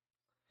shows.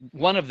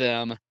 One of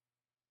them,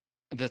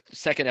 the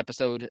second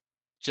episode,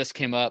 just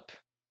came up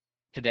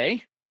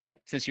today,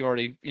 since you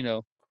already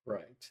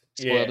Right.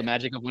 spoiled the Yeah.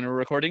 magic of when we're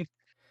recording.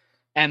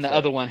 And the So,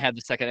 other one had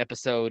the second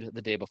episode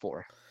the day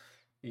before.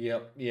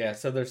 yep. Yeah.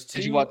 So there's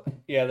Did you watch?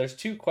 two. Yeah. There's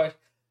two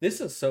questions. This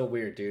is so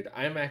weird, dude.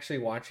 I'm actually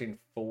watching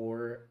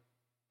four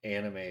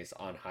animes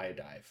on High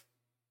Dive.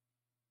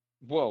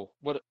 Whoa!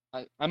 What?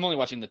 I'm only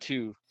watching the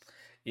two.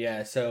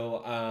 Yeah.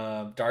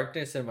 So,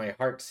 Darkness in My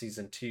Heart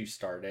season two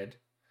started,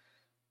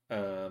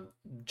 um,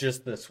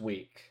 just this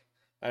week.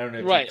 I don't know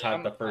if you Right.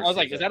 caught the I first was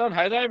like, is season. that on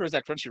High Dive or is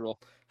that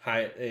Crunchyroll?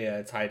 High. Yeah,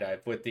 it's High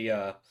Dive with the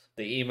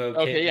emo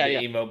Okay. kid, Yeah. the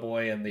Yeah. emo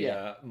boy, and the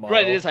Yeah.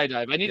 Right. It is model. High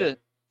Dive. Yep.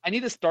 I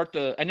need to start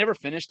I never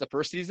finished the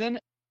first season,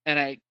 and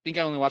I think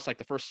I only watched like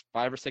the first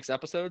 5 or 6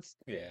 episodes.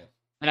 Yeah.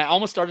 And I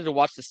almost started to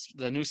watch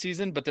the new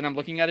season, but then I'm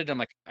looking at it, I'm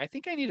like, I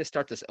think I need to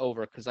start this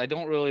over because I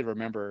don't really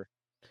remember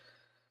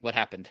what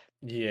happened.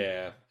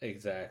 Yeah,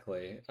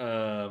 exactly.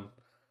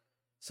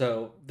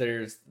 So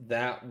there's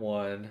that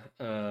one.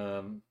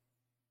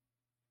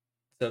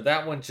 So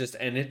that one just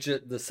and it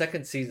just the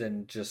second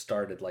season just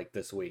started like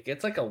this week.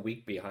 It's like a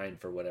week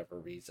behind for whatever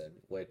reason,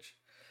 which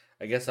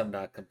I guess I'm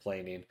not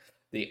complaining.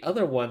 The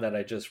other one that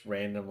I just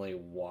randomly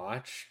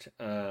watched,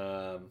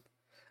 and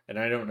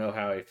I don't know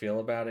how I feel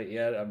about it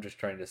yet. I'm just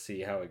trying to see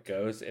how it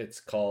goes.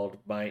 It's called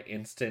My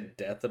Instant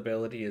Death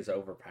Ability is Oh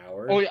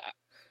Overpowered. yeah,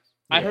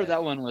 I heard Yeah.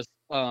 that one was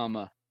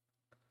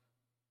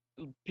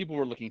people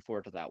were looking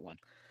forward to that one.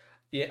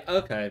 Yeah,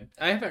 okay.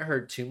 I haven't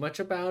heard too much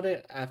about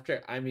it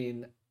after. I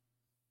mean,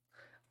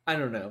 I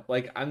don't know.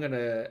 Like I'm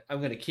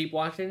gonna keep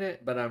watching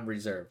it, but I'm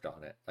reserved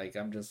on it. Like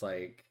I'm just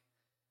like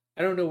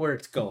I don't know where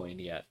it's going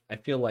yet. I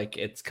feel like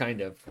it's kind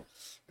of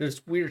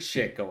there's weird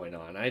shit going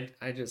on. I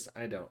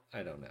don't know.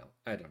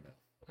 I don't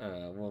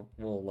know.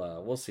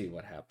 We'll see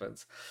what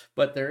happens.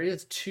 But there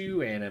is two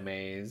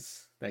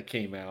animes that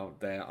came out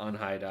that on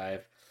High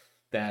Dive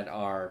that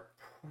are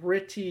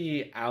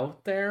pretty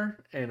out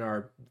there and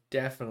are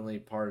definitely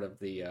part of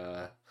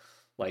the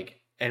like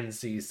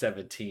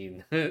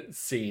NC-17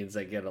 scenes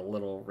that get a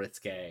little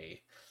risque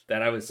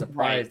that I was Right.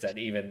 surprised that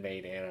even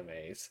made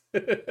animes.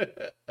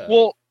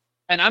 Well,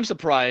 and I'm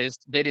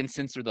surprised they didn't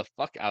censor the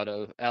fuck out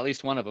of at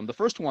least one of them. The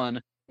first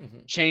one,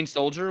 Mhm. Chain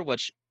Soldier,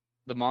 which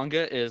the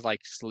manga is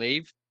like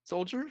slave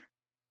soldier,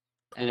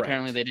 and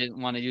apparently Correct. they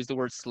didn't want to use the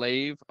word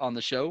slave on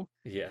the show,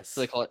 so they Yes.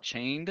 call it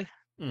chained.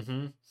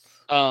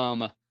 Mm-hmm.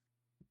 Um,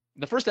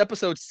 the first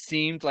episode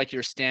seemed like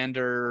your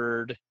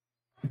standard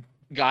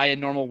guy in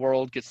normal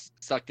world gets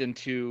sucked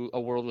into a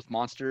world with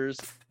monsters,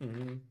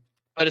 Mm-hmm.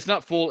 but it's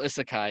not full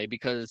isekai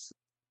because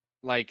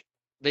like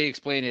they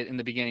explain it in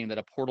the beginning that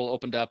a portal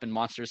opened up and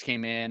monsters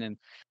came in, and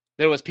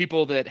there was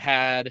people that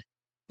had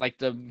like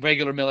the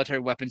regular military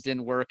weapons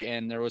didn't work,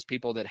 and there was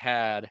people that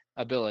had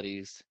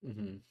abilities,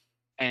 Mm-hmm.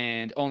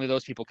 and only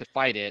those people could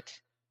fight it.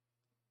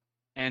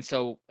 And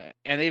so,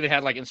 and they even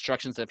had like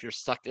instructions that if you're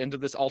sucked into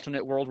this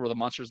alternate world where the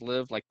monsters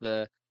live, like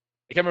I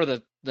can't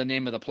remember the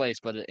name of the place,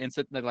 but an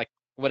incident, like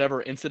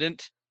whatever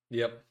incident,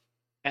 Yep.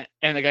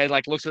 and the guy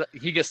like looks at,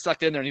 he gets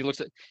sucked in there and he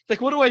looks at, he's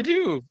like, what do I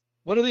do?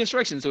 What are the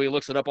instructions? So he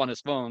looks it up on his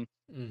phone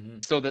Mm-hmm.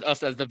 so that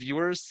us as the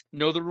viewers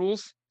know the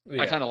rules. I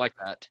Yeah. kind of like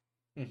that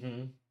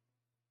Mm-hmm.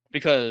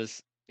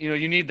 because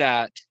you need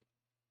that.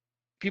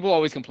 People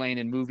always complain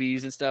in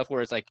movies and stuff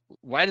where it's like,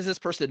 why does this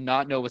person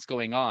not know what's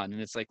going on?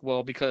 And it's like,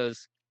 well,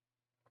 because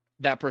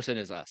that person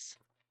is us.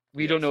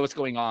 We don't know Yes. what's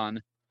going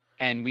on,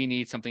 and we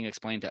need something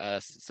explained to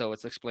us, so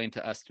it's explained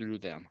to us through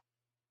them.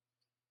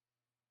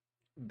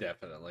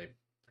 Definitely.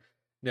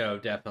 No,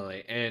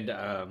 definitely.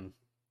 And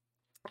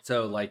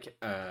so like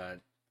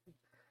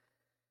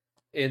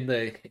in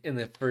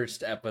the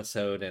first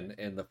episode and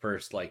in the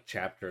first like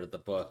chapter of the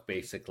book,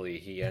 basically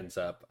he ends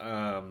up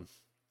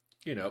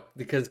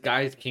because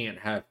guys can't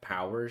have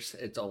powers.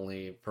 It's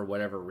only for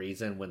whatever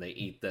reason when they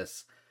eat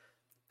this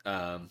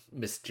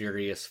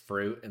mysterious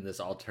fruit in this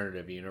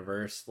alternative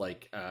universe,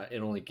 like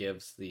it only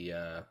gives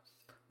the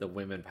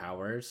women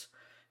powers.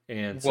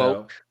 And so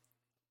Woke.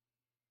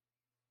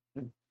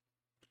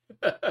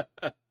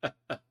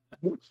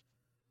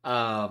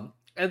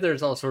 and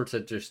there's all sorts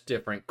of just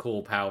different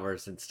cool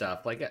powers and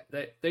stuff. Like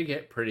they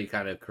get pretty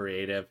kind of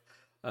creative.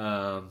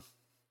 Um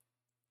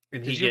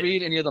and he Did you get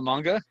read any of the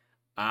manga?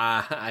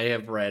 I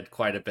have read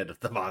quite a bit of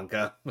the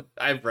manga.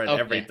 I've read Okay, I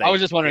everything.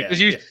 was just wondering Yeah,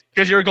 because you yeah.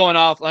 because you're going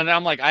off, and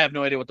I'm like, I have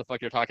no idea what the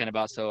fuck you're talking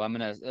about, so I'm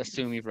gonna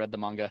assume you've read the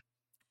manga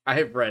I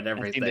have read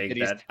and seen the everything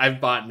titties. that I've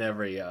bought in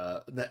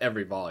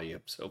every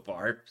volume so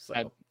far.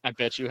 I So I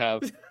bet you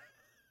have.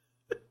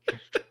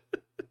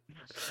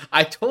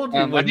 I told you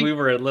I when think we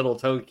were in Little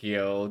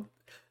Tokyo,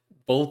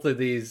 both of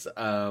these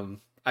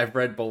I've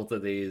read both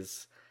of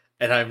these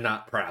and I'm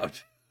not proud.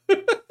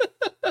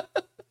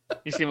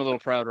 you seem a little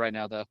proud right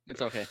now, though.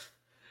 It's okay.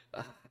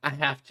 I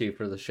have to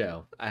for the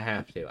show. I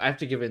have to. I have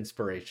to give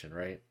inspiration,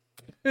 right?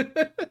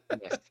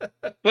 Yes.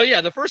 But yeah,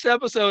 the first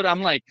episode,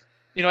 I'm like,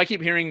 I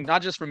keep hearing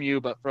not just from you,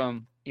 but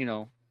from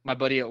my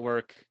buddy at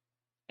work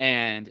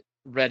and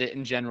Reddit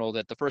in general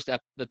that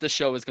that this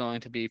show is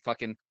going to be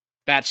fucking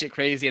batshit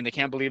crazy, and they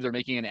can't believe they're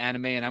making an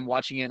anime. And I'm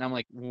watching it, and I'm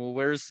like, well,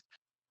 where's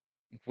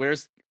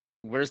where's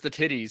the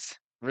titties?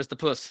 Where's the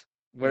puss?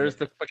 Yeah. Where's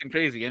the fucking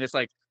crazy? And it's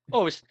like,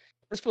 oh,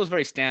 this feels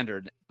very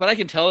standard, but I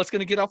can tell it's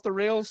gonna get off the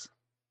rails.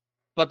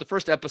 But the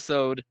first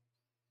episode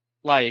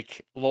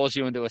like lulls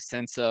you into a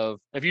sense of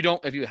if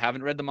you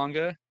haven't read the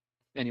manga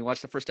and you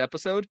watch the first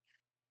episode,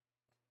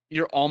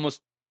 you're almost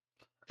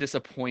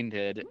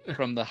disappointed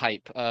from the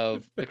hype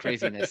of the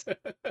craziness.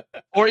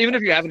 Or even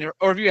if you haven't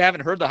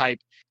heard the hype,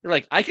 you're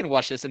like, I can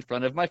watch this in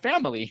front of my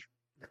family.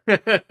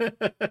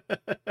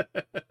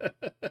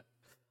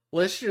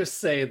 Let's just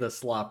say the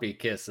sloppy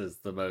kiss is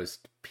the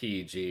most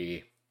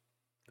PG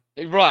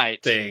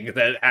Right. thing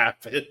that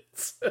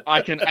happens.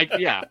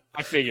 Yeah,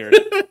 I figured.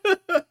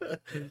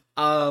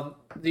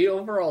 The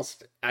overall,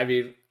 I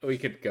mean, we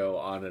could go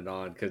on and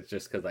on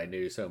because I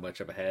knew so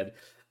much ahead.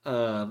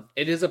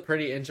 It is a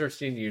pretty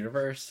interesting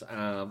universe.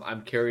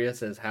 I'm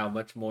curious as how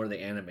much more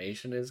the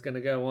animation is going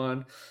to go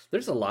on.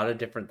 There's a lot of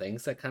different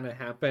things that kind of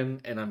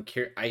happen, and I'm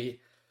curious.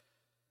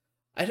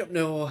 I don't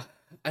know.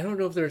 I don't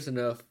know if there's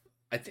enough.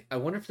 I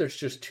wonder if there's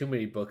just too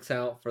many books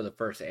out for the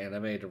first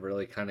anime to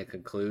really kind of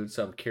conclude.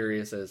 So I'm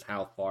curious as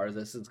how far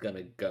this is going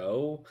to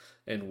go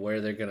and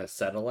where they're going to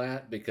settle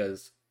at,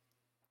 because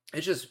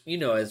it's just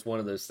as one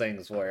of those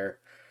things where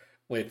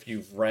if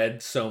you've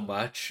read so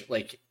much,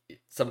 like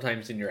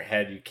sometimes in your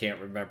head you can't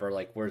remember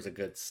like where's a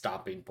good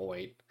stopping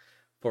point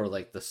for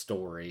like the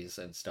stories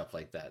and stuff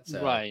like that.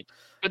 So Right.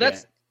 But yeah.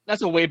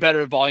 that's a way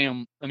better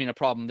volume. I mean, a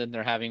problem than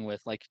they're having with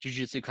like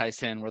Jujutsu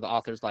Kaisen, where the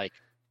author's like,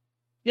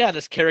 yeah,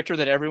 this character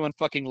that everyone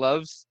fucking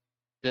loves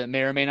that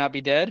may or may not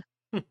be dead.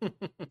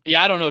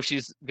 Yeah, I don't know if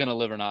she's gonna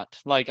live or not.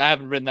 Like, I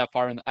haven't written that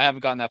far, and I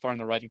haven't gotten that far in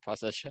the writing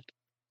process yet.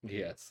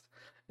 Yes,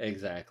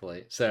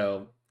 exactly.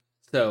 So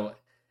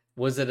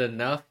was it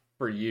enough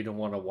for you to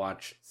want to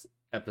watch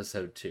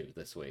episode 2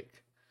 this week?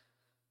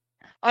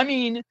 I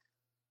mean,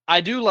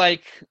 I do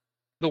like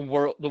the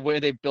world, the way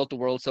they've built the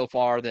world so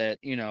far. That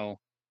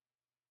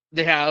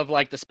they have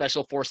like the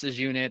special forces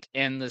unit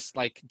in this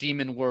like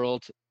demon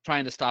world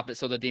trying to stop it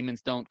so the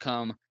demons don't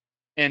come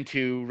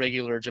into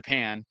regular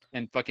Japan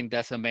and fucking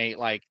decimate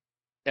like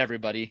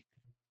everybody.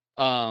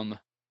 Um,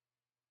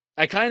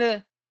 I kind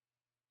of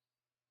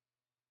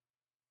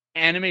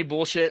anime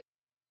bullshit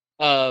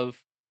of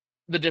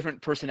the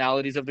different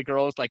personalities of the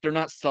girls. Like they're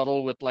not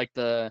subtle with like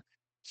the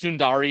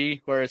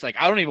Sundari, where it's like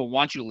I don't even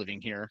want you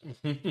living here,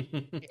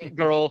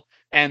 girl,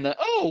 and the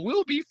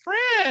we'll be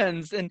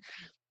friends, and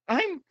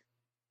I'm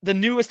the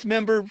newest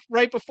member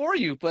right before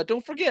you, but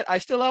don't forget I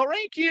still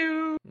outrank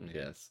you.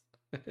 Yes.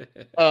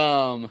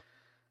 Um,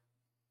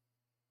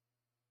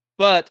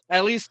 but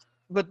at least,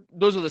 but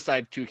those are the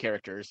side two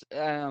characters.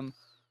 The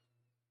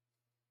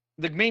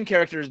main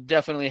character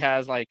definitely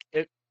has like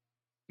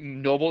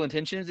noble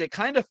intentions. It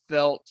kind of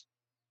felt,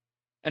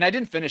 and I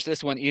didn't finish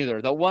this one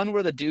either. The one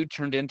where the dude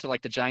turned into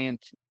like the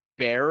giant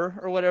bear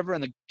or whatever,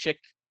 and the chick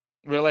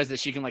realized that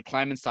she can like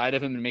climb inside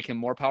of him and make him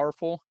more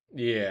powerful.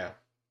 Yeah.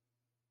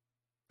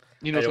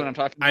 You know what I'm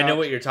talking I know about?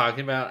 what you're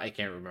talking about. I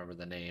can't remember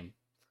the name.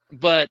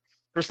 But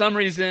for some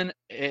reason,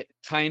 it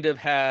kind of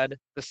had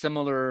the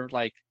similar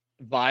like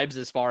vibes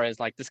as far as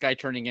like this guy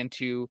turning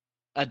into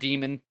a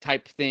demon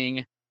type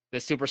thing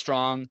that's super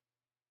strong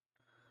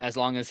as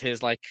long as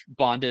his like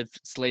bonded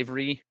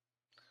slavery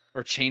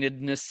or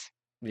chainedness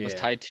was Yeah.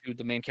 tied to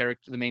the main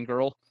character, the main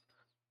girl.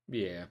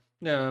 Yeah.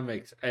 No,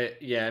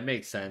 it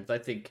makes sense. I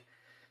think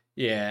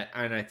yeah,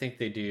 and I think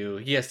they do.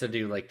 He has to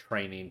do like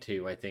training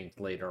too, I think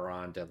later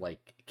on to like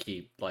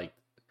keep like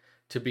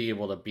to be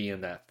able to be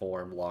in that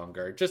form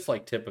longer. Just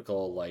like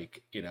typical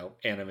like,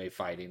 anime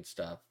fighting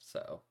stuff.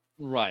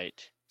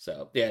 Right.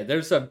 So yeah,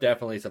 there's some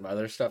definitely some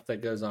other stuff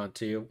that goes on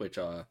too, which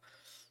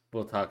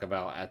we'll talk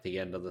about at the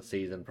end of the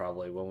season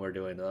probably when we're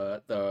doing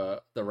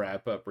the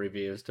wrap up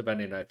reviews,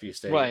 depending on if you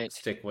Right.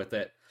 stick with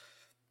it.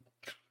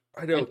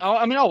 I And know.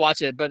 I mean, I'll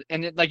watch it, but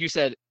like you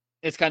said,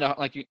 it's kind of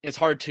like it's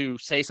hard to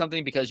say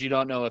something because you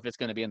don't know if it's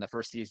going to be in the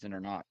first season or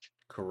not.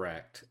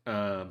 Correct.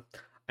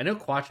 I know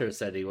Quattro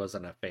said he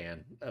wasn't a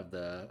fan of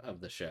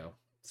the show,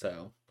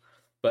 so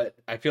but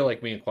I feel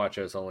like me and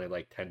Quattro is only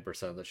like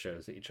 10% of the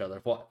shows that each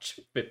other watch,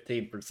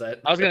 15%.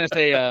 I was going to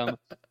say,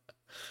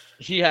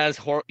 he has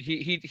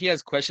he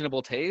has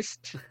questionable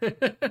taste,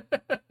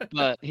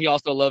 but he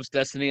also loves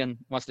Destiny and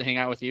wants to hang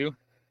out with you.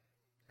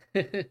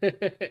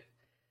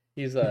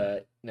 He's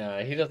no,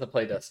 he doesn't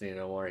play Destiny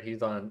no more. He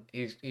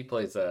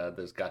plays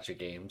those gotcha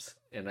games,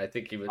 and I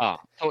think he would. Oh,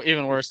 so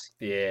even worse.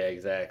 Yeah,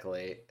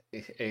 exactly.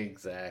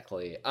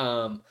 Exactly.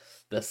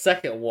 The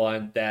second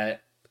one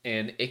that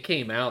and it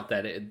came out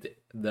that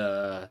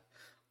the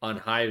on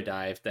High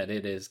Dive that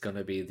it is going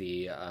to be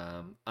the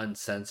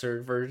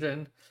uncensored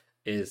version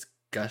is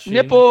gushing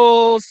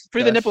Nipples,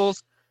 free the gush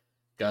nipples.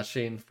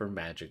 gushing for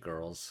magic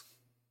girls. Oh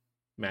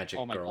Magic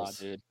my god, girls.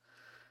 dude.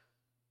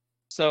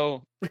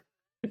 So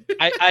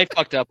I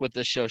fucked up with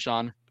this show,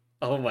 Sean.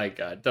 Oh my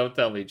god, don't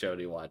tell me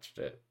Jody watched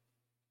it.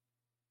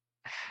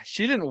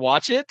 She didn't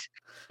watch it,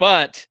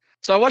 but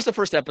so I watched the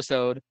first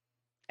episode,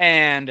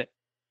 and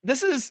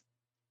this is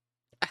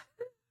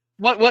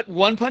what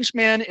One Punch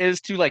Man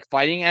is to like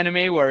fighting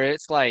anime, where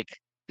it's like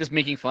just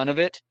making fun of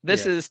it.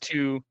 This Yeah. is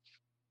to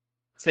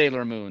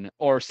Sailor Moon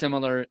or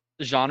similar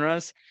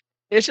genres.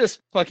 It's just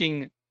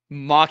fucking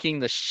mocking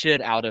the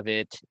shit out of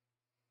it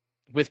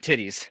with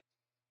titties.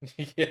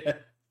 Yeah.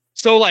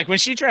 So like when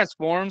she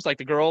transforms, like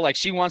the girl, like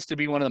she wants to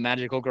be one of the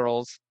magical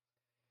girls,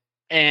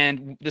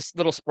 and this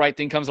little sprite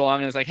thing comes along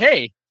and is like,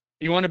 "Hey,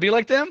 you want to be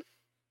like them?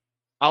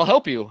 I'll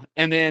help you."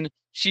 And then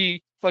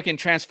she fucking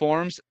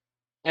transforms,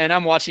 and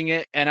I'm watching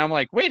it, and I'm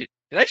like, "Wait,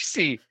 did I just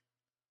see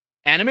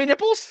anime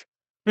nipples?"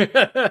 They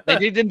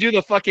didn't do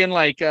the fucking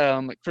like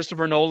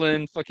Christopher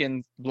Nolan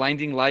fucking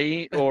blinding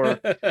light or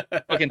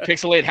fucking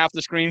pixelate half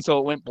the screen so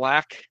it went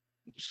black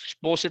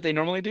bullshit they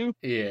normally do.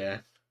 Yeah.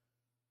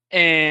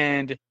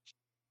 And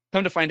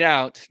come to find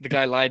out, the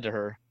guy lied to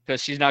her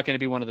because she's not going to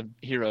be one of the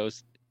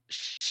heroes.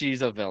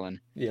 She's a villain.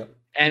 Yep.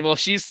 And while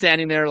she's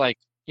standing there, like,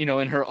 in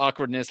her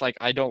awkwardness, like,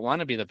 I don't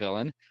want to be the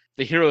villain,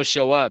 the heroes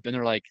show up and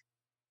they're like,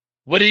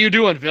 "What are you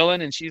doing,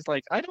 villain?" And she's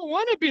like, "I don't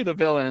want to be the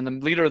villain." And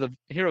the leader of the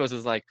heroes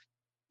is like,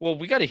 "Well,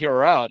 we got to hear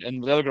her out."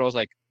 And the other girl's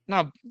like,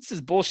 "No, this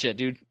is bullshit,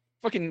 dude.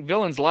 Fucking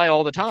villains lie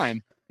all the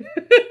time."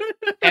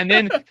 And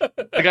then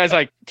the guy's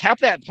like, "Tap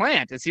that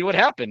plant and see what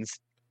happens."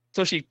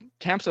 So she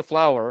taps a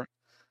flower,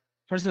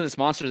 turns into this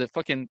monster that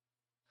fucking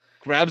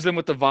grabs them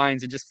with the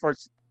vines and just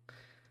farts.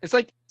 It's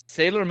like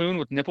Sailor Moon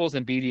with nipples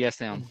and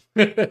BDSM.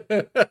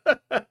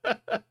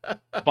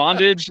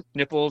 Bondage,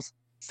 nipples,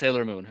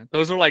 Sailor Moon.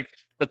 Those are like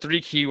the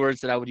 3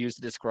 keywords that I would use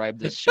to describe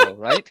this show,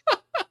 right?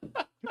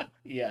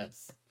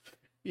 Yes.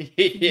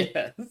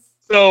 Yes.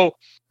 So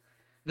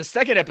the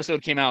second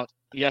episode came out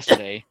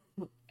yesterday,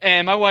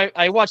 and my wife,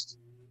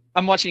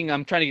 I'm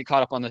trying to get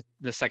caught up on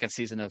the second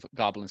season of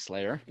Goblin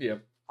Slayer.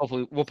 Yep.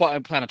 Hopefully, we'll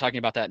plan on talking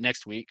about that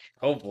next week.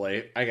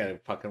 Hopefully, I gotta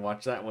fucking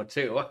watch that one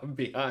too. I'm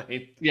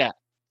behind. Yeah,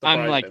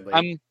 Surprisingly.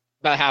 I'm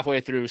about halfway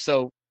through.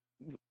 So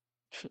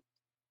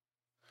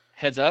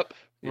heads up,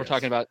 we're Yes.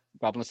 talking about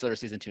Goblin Slayer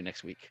season 2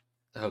 next week.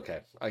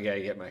 Okay, I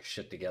gotta get my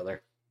shit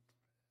together.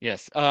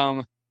 Yes.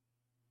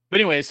 But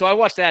anyway, so I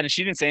watched that and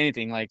she didn't say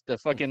anything. Like the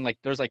fucking like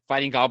there's like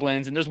fighting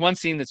goblins, and there's one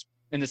scene that's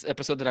in this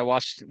episode that I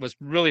watched was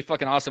really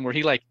fucking awesome where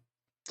he like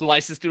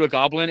slices through a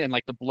goblin and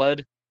like the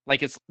blood,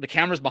 like it's the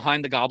camera's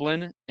behind the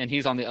goblin and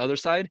he's on the other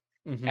side.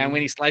 Mm-hmm. And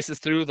when he slices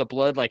through, the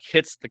blood like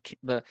hits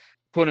the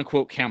quote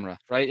unquote camera,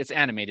 right? It's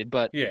animated,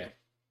 but Yeah.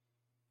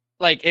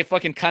 like it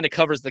fucking kind of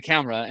covers the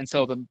camera, and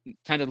so the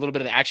kind of little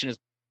bit of the action is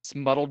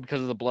smuttled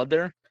because of the blood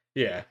there.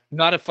 Yeah.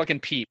 Not a fucking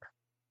peep.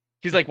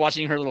 She's like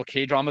watching her little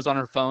K dramas on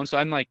her phone, so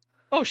I'm like,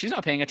 oh, she's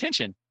not paying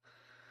attention.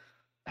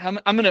 I'm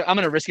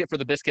gonna risk it for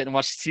the biscuit and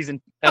watch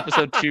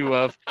episode 2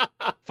 of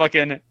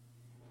fucking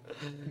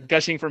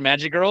Gushing for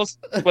Magic Girls,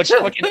 which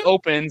fucking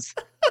opens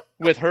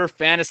with her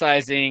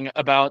fantasizing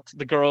about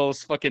the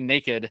girls fucking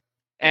naked.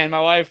 And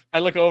my wife, I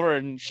look over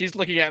and she's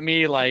looking at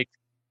me like,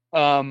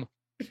 should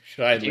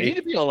I do you need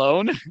to be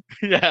alone?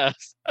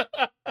 Yes.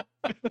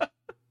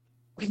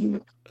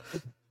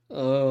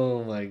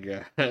 Oh my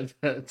god,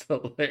 that's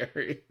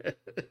hilarious.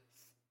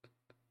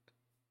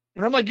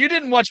 And I'm like, you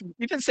didn't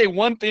say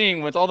one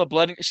thing with all the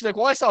blood. She's like,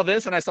 well, I saw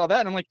this and I saw that.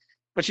 And I'm like,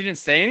 but you didn't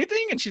say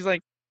anything? And she's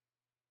like,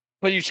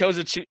 but you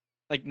chose to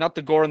like not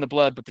the gore and the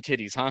blood, but the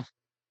titties, huh?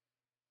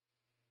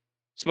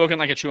 Spoken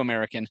like a true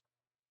American.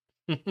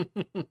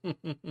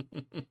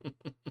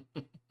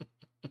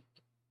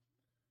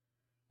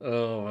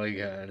 Oh my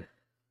god.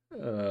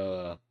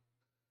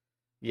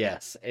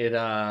 Yes, it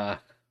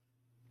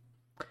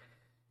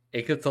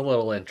gets a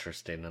little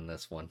interesting in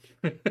this one.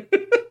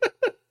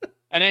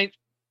 And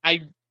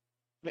I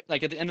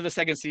like at the end of the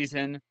second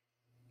season,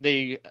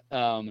 they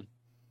Marvel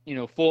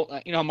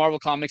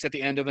Comics at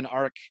the end of an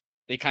arc,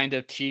 they kind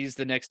of tease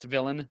the next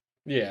villain.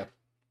 Yeah.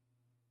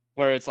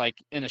 Where it's like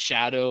in a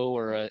shadow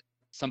or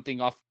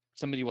something off,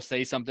 somebody will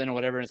say something or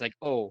whatever, and it's like,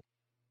 oh,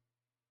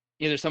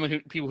 either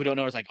people who don't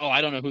know, it's like, oh, I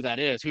don't know who that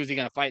is. Who's he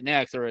gonna fight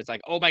next? Or it's like,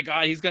 oh my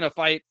god, he's gonna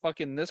fight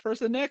fucking this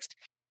person next.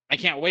 I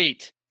can't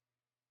wait.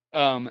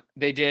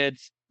 They did,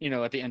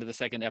 at the end of the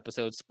second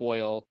episode,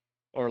 spoil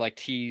or like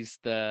tease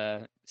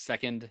the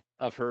second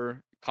of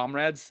her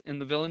comrades in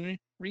the villainry.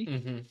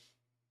 Mm-hmm.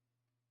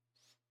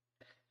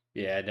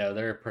 Yeah, no,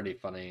 they're a pretty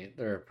funny.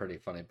 They're a pretty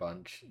funny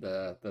bunch.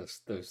 Those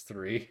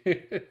 3.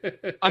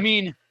 I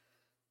mean,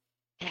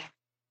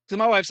 so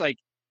my wife's like,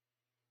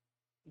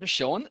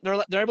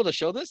 they're able to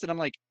show this, and I'm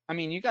like, I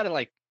mean, you got to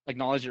like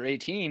acknowledge you're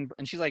 18,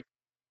 and she's like,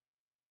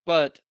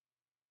 but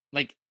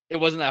like it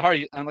wasn't that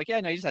hard. I'm like, yeah,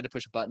 no, you just had to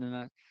push a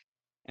button,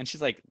 and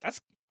she's like, it's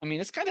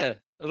kind of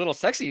a little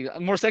sexy,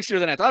 more sexier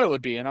than I thought it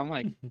would be, and I'm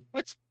like,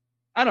 what's,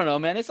 I don't know,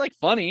 man, it's like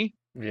funny.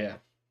 Yeah.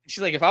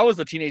 She's like, if I was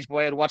a teenage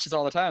boy, I'd watch this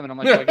all the time, and I'm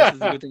like, well, I guess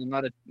it's a good thing I'm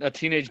not a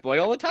teenage boy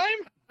all the time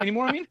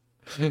anymore. I mean,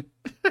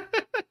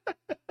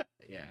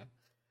 yeah.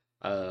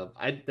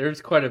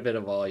 There's quite a bit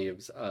of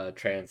volumes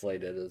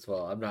translated as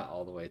well. I'm not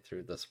all the way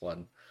through this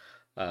one.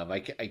 I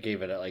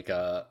gave it like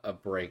a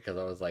break because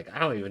I was like, I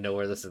don't even know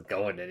where this is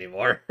going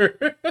anymore.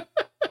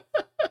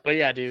 But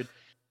yeah, dude.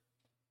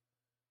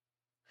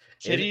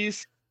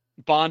 Titties,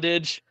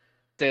 bondage,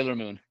 Sailor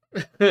Moon.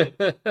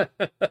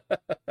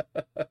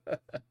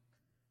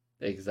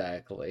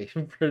 Exactly,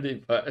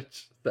 pretty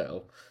much.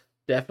 So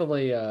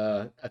definitely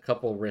a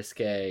couple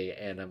risque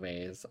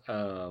animes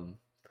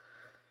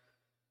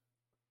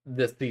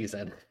this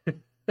season.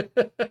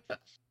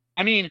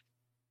 I mean,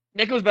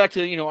 that goes back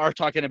to our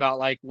talking about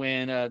like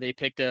when they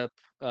picked up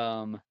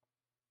the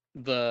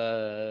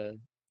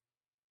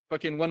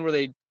fucking one where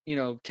they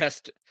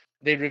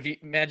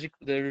reviewed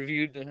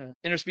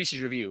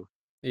interspecies review.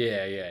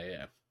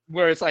 Yeah.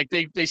 Where it's like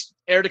they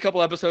aired a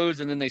couple episodes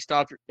and then they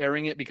stopped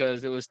airing it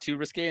because it was too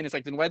risque, and it's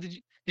like, then why did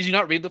you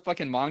not read the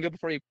fucking manga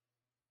before you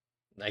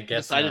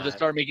decided to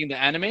start making the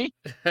anime?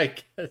 I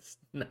guess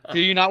not.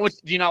 Do you not want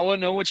to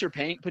know what you're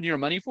putting your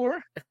money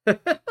for?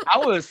 I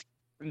was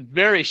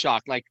very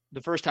shocked. Like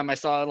the first time I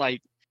saw,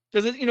 like,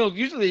 because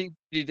usually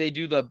they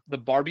do the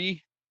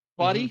Barbie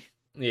body.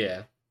 Mm-hmm.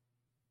 Yeah.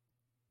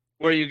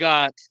 Where you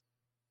got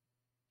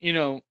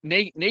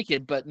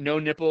naked but no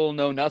nipple,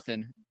 no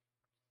nothing.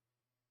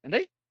 And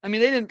they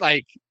didn't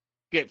like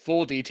get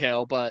full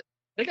detail, but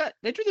they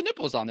drew the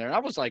nipples on there, and I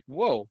was like,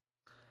 whoa.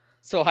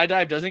 So High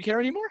Dive doesn't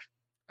care anymore?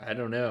 I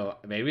don't know.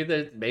 Maybe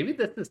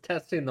this is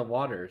testing the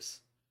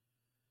waters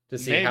to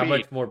see how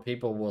much more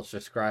people will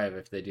subscribe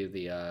if they do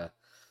the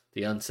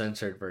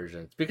uncensored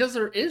versions, because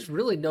there is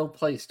really no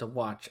place to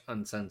watch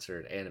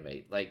uncensored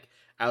anime, like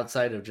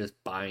outside of just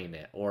buying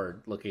it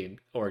or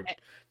looking or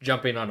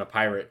jumping on a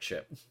pirate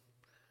ship.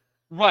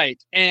 Right.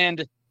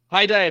 And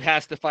High Dive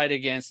has to fight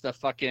against the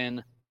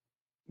fucking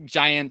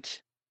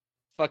giant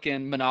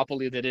fucking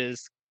monopoly that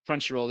is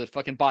Crunchyroll that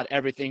fucking bought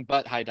everything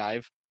but High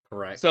Dive.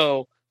 Correct.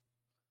 So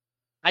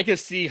I could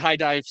see High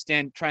Dive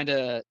trying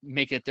to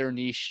make it their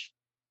niche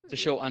to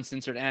show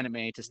uncensored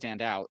anime to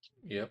stand out.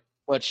 Yep.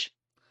 Which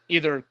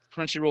either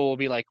Crunchyroll will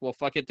be like, well,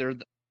 fuck it,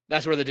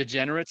 that's where the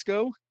degenerates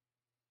go,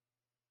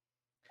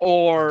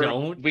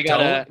 or we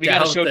gotta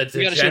show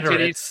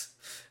titties.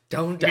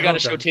 Don't doubt we gotta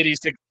them. show titties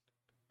to,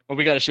 or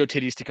we gotta show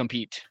titties to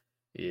compete.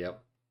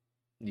 Yep.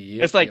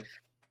 It's like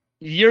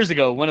years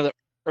ago, one of the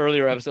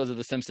earlier episodes of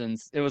The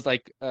Simpsons. It was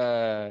like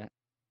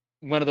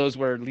one of those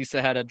where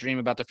Lisa had a dream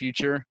about the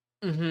future,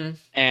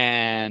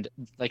 and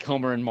like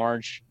Homer and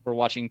Marge were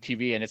watching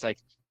TV, and it's like,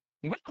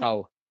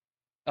 wow.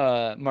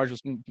 Marge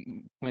was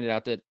pointed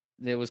out that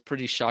it was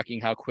pretty shocking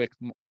how quick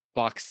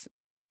box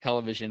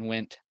television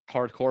went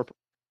hardcore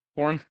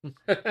porn.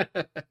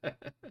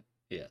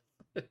 Yeah.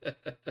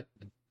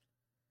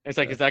 It's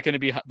like, is that going to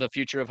be the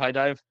future of High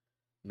Dive?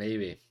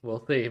 Maybe.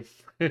 We'll see.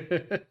 I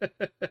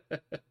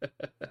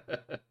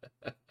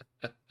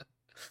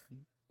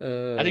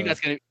think that's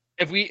going to,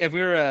 if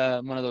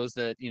we're one of those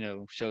that,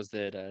 shows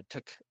that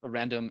took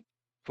random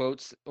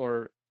quotes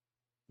or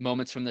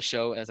moments from the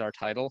show as our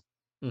title,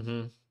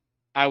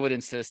 I would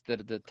insist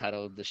that the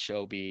title of the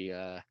show be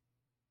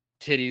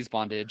Titties,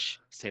 Bondage,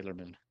 Sailor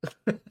Moon.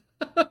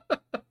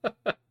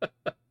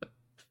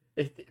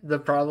 The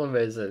problem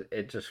is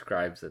it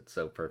describes it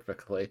so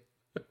perfectly.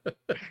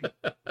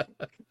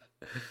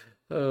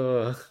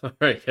 All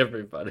right,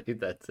 everybody,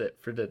 that's it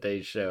for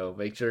today's show.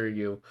 Make sure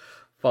you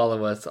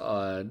follow us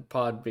on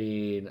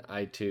Podbean,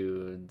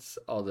 iTunes,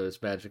 all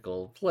those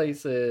magical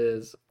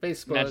places,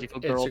 Facebook,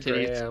 magical girl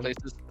Instagram, titties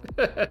places.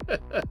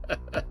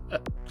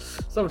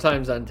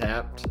 Sometimes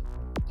Untapped,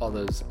 all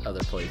those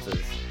other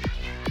places.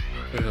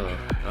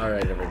 All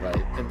right,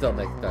 everybody. Until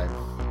next time.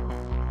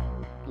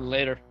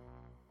 Later.